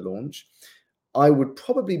after the launch, I would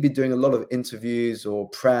probably be doing a lot of interviews or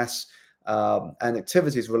press and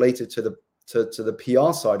activities related to the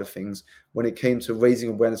PR side of things when it came to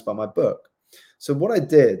raising awareness about my book. So what I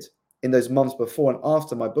did in those months before and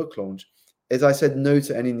after my book launch is I said no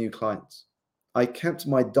to any new clients. I kept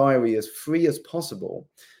my diary as free as possible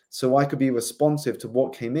so I could be responsive to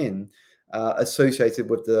what came in associated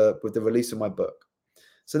with the release of my book.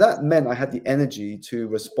 So that meant I had the energy to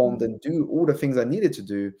respond and do all the things I needed to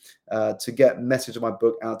do to get message of my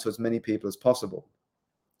book out to as many people as possible.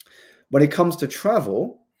 When it comes to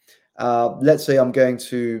travel, let's say I'm going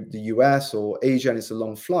to the US or Asia and it's a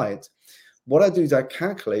long flight, what I do is I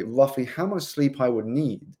calculate roughly how much sleep I would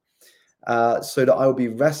need so that I will be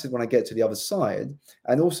rested when I get to the other side.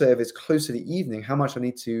 And also, if it's close to the evening, how much I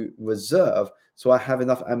need to reserve so I have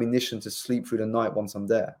enough ammunition to sleep through the night once I'm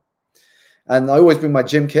there. And I always bring my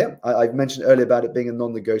gym kit. I've mentioned earlier about it being a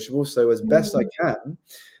non-negotiable. So as best I can,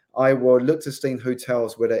 I will look to stay in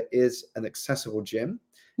hotels where there is an accessible gym.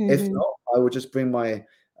 If not, I will just bring my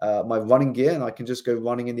my running gear and I can just go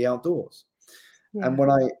running in the outdoors. And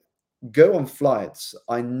when I go on flights,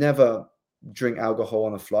 I never drink alcohol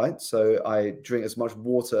on a flight. So I drink as much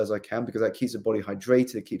water as I can because that keeps the body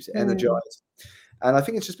hydrated, it keeps it energized. And I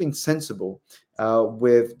think it's just being sensible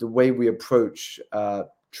with the way we approach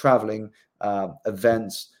traveling,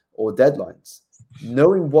 events, or deadlines.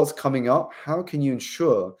 Knowing what's coming up, how can you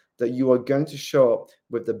ensure that you are going to show up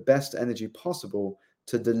with the best energy possible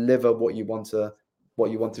to deliver what you want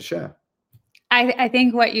to share? I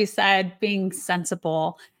think what you said, being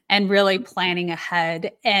sensible and really planning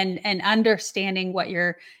ahead and understanding what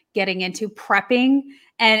you're getting into, prepping,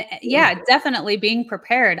 and definitely being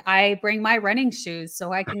prepared. I bring my running shoes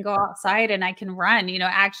so I can go outside and I can run, you know,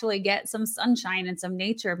 actually get some sunshine and some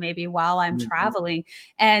nature maybe while I'm traveling.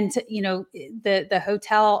 And, you know, the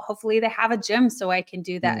hotel, hopefully they have a gym so I can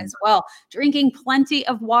do that as well. Drinking plenty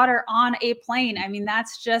of water on a plane. I mean,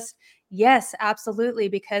 that's just, yes, absolutely.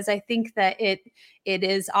 Because I think that it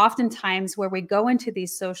is oftentimes where we go into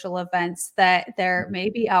these social events that there may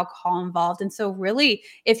be alcohol involved. And so really,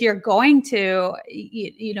 if you're going to,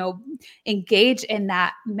 you know, engage in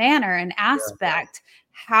that manner and aspect,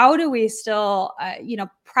 how do we still, you know,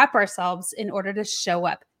 prep ourselves in order to show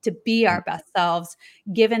up, to be our best selves,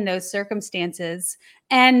 given those circumstances?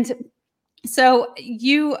 And so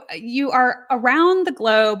you are around the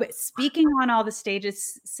globe, speaking on all the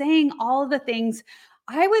stages, saying all of the things.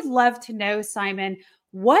 I would love to know, Simon,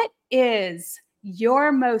 what is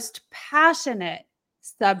your most passionate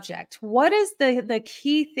subject? What is the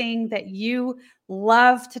key thing that you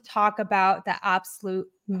love to talk about the absolute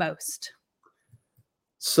most?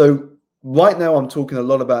 So right now I'm talking a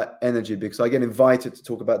lot about energy because I get invited to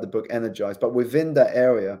talk about the book Energize. But within that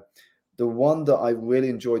area, the one that I really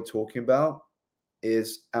enjoy talking about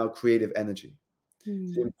is our creative energy.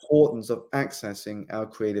 The importance of accessing our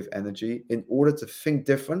creative energy in order to think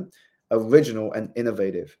different, original, and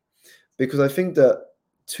innovative. Because I think that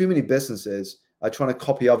too many businesses are trying to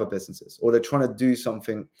copy other businesses, or they're trying to do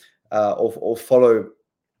something or follow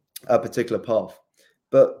a particular path.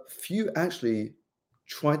 But few actually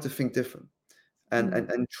try to think different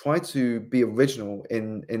and try to be original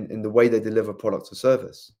in the way they deliver products or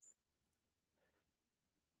service.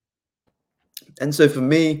 And so for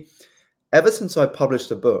me, ever since I published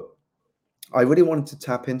the book, I really wanted to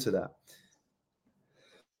tap into that.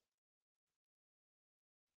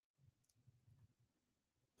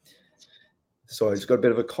 Sorry, I just got a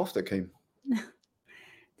bit of a cough that came.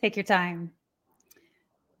 Take your time.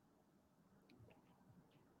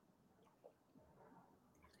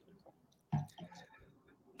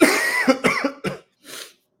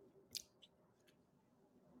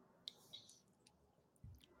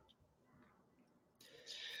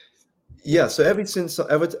 Yeah, so ever since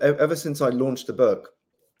I launched the book,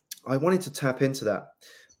 I wanted to tap into that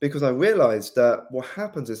because I realized that what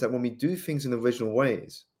happens is that when we do things in original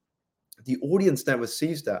ways, the audience that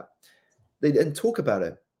receives that, they then talk about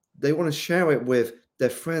it. They want to share it with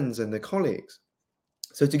their friends and their colleagues.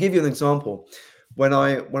 So to give you an example, when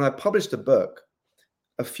I published the book,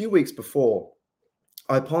 a few weeks before,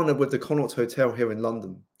 I partnered with the Connaught Hotel here in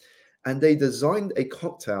London, and they designed a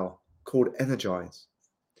cocktail called Energize.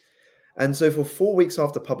 And so for 4 weeks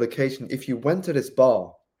after publication, if you went to this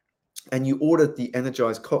bar and you ordered the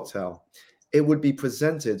Energized cocktail, it would be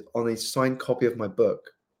presented on a signed copy of my book.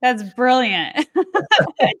 That's brilliant.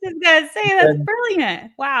 I just gotta say, that's brilliant.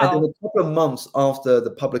 And Wow. then a couple of months after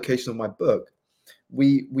the publication of my book,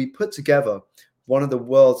 we put together one of the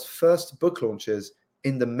world's first book launches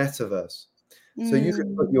in the metaverse. So you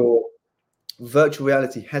could put your virtual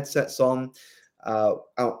reality headsets on.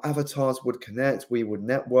 Our avatars would connect. We would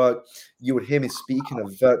network. You would hear me speak in a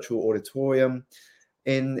virtual auditorium.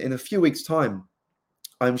 In a few weeks' time,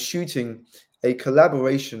 I'm shooting a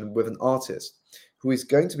collaboration with an artist who is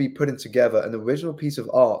going to be putting together an original piece of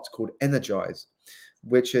art called Energize,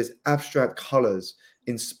 which is abstract colors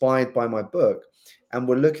inspired by my book. And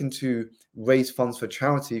we're looking to raise funds for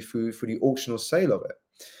charity through the auction or sale of it.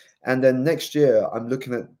 And then next year, I'm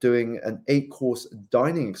looking at doing an 8-course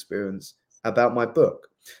dining experience about my book.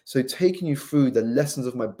 So taking you through the lessons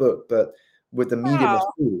of my book, but with the medium of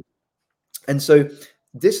food. And so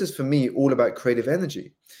this is for me all about creative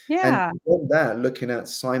energy. Yeah. And beyond that, looking at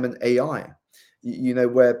Simon AI,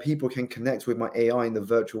 where people can connect with my AI in the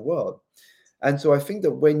virtual world. And so I think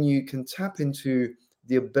that when you can tap into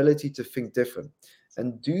the ability to think different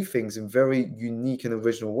and do things in very unique and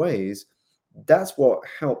original ways, that's what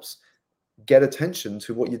helps get attention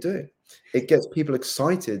to what you're doing. It gets people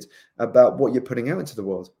excited about what you're putting out into the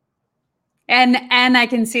world. And I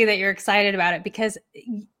can see that you're excited about it, because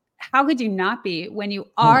how could you not be when you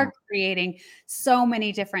are creating so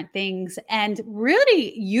many different things and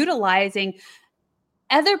really utilizing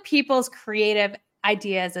other people's creative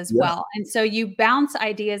ideas as well. And so you bounce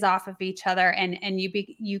ideas off of each other, and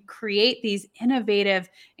you create these innovative,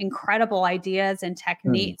 incredible ideas and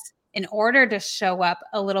techniques in order to show up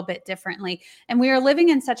a little bit differently. And we are living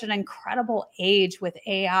in such an incredible age with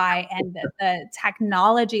AI and the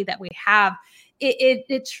technology that we have.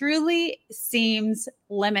 It truly seems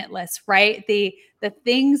limitless, right? The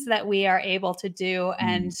things that we are able to do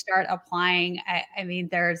and start applying. I mean,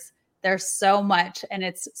 there's so much, and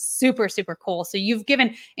it's super, super cool. So you've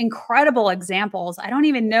given incredible examples. I don't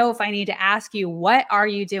even know if I need to ask you, what are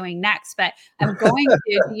you doing next? But I'm going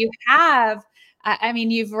to. You have, I mean,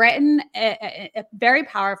 you've written a very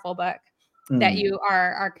powerful book that you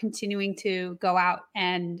are continuing to go out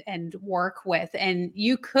and work with. And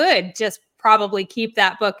you could just probably keep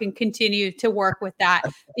that book and continue to work with that,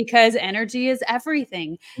 because energy is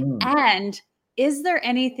everything. And is there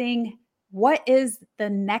anything, what is the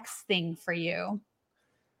next thing for you?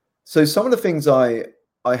 So some of the things I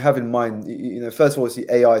have in mind, first of all, it's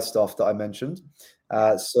the AI stuff that I mentioned.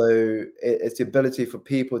 So it's the ability for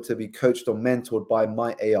people to be coached or mentored by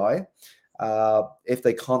my AI if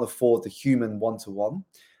they can't afford the human one-to-one.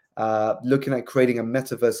 Looking at creating a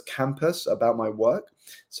metaverse campus about my work,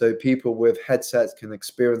 so people with headsets can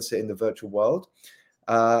experience it in the virtual world.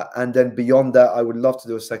 And then beyond that, I would love to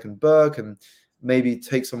do a second book and maybe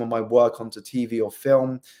take some of my work onto TV or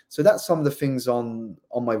film. So that's some of the things on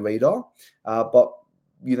my radar. But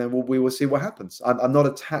we will see what happens. I'm not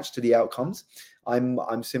attached to the outcomes.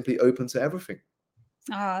 I'm simply open to everything.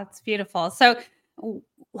 Oh, that's beautiful. So,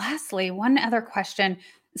 lastly, one other question,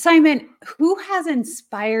 Simon, who has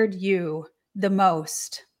inspired you the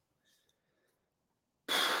most?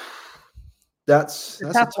 That's A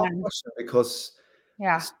a tough tough one. question because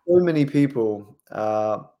Yeah. so many people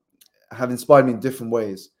have inspired me in different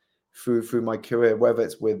ways through my career, whether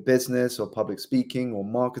it's with business or public speaking or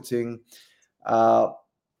marketing.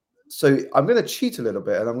 So I'm going to cheat a little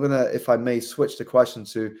bit, and I'm going to, if I may, switch the question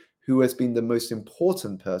to who has been the most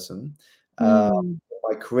important person Mm, in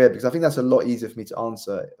my career, because I think that's a lot easier for me to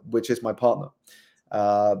answer, which is my partner.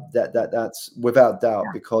 That's without doubt,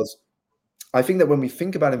 because I think that when we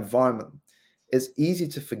think about environment, it's easy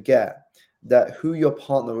to forget that who your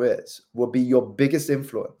partner is will be your biggest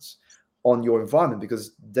influence on your environment,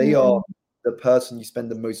 because they are mm, the person you spend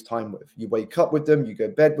the most time with. You wake up with them, you go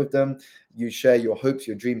to bed with them, you share your hopes,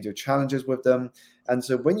 your dreams, your challenges with them. And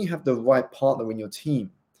so when you have the right partner in your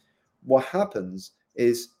team, what happens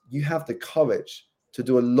is you have the courage to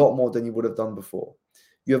do a lot more than you would have done before.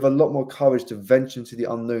 You have a lot more courage to venture into the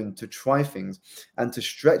unknown, to try things, and to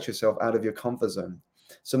stretch yourself out of your comfort zone.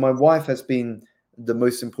 So my wife has been the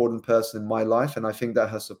most important person in my life, and I think that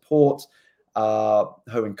her support,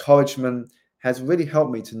 her encouragement has really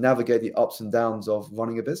helped me to navigate the ups and downs of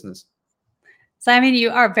running a business. Simon, you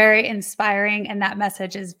are very inspiring, and that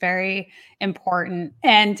message is very important.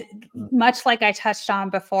 And Mm, much like I touched on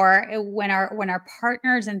before, when our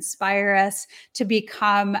partners inspire us to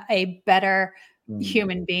become a better mm.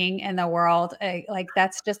 human being in the world, like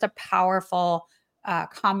that's just a powerful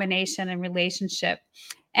combination and relationship.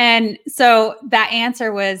 And so that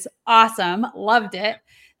answer was awesome. Loved it.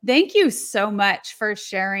 Thank you so much for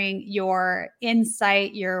sharing your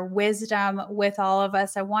insight, your wisdom with all of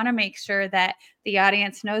us. I want to make sure that the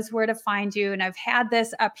audience knows where to find you. And I've had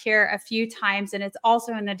this up here a few times, and it's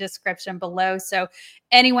also in the description below. So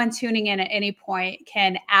anyone tuning in at any point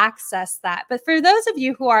can access that. But for those of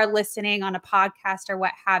you who are listening on a podcast or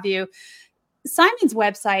what have you, Simon's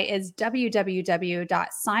website is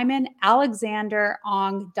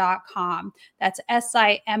www.simonalexanderong.com. That's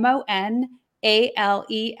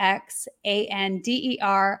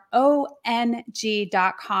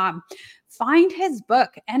SIMONALEXANDERONG.com. Find his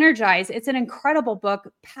book, Energize. It's an incredible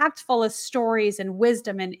book packed full of stories and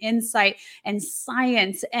wisdom and insight and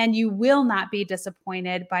science. And you will not be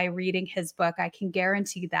disappointed by reading his book. I can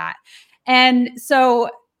guarantee that. And so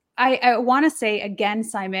I want to say again,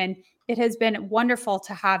 Simon, it has been wonderful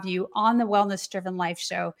to have you on the Wellness Driven Life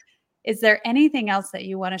Show. Is there anything else that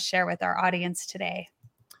you want to share with our audience today?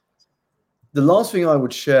 The last thing I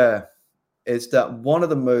would share is that one of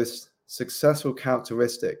the most successful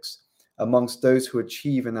characteristics amongst those who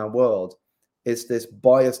achieve in our world is this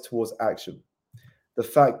bias towards action. The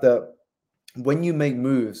fact that when you make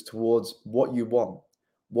moves towards what you want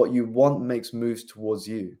makes moves towards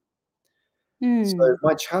you. So Hmm.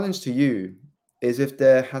 my challenge to you is, if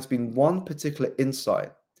there has been one particular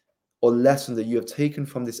insight or lesson that you have taken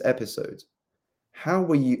from this episode, how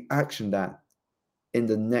will you action that in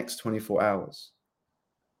the next 24 hours?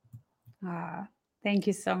 Thank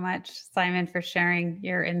you so much, Simon, for sharing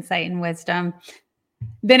your insight and wisdom.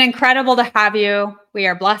 Been incredible to have you. We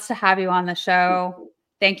are blessed to have you on the show.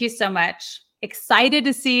 Thank you so much. Excited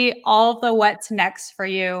to see all the what's next for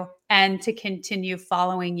you and to continue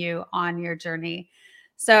following you on your journey.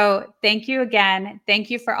 So, thank you again.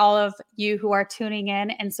 Thank you for all of you who are tuning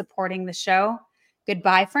in and supporting the show.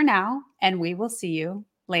 Goodbye for now, and we will see you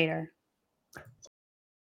later.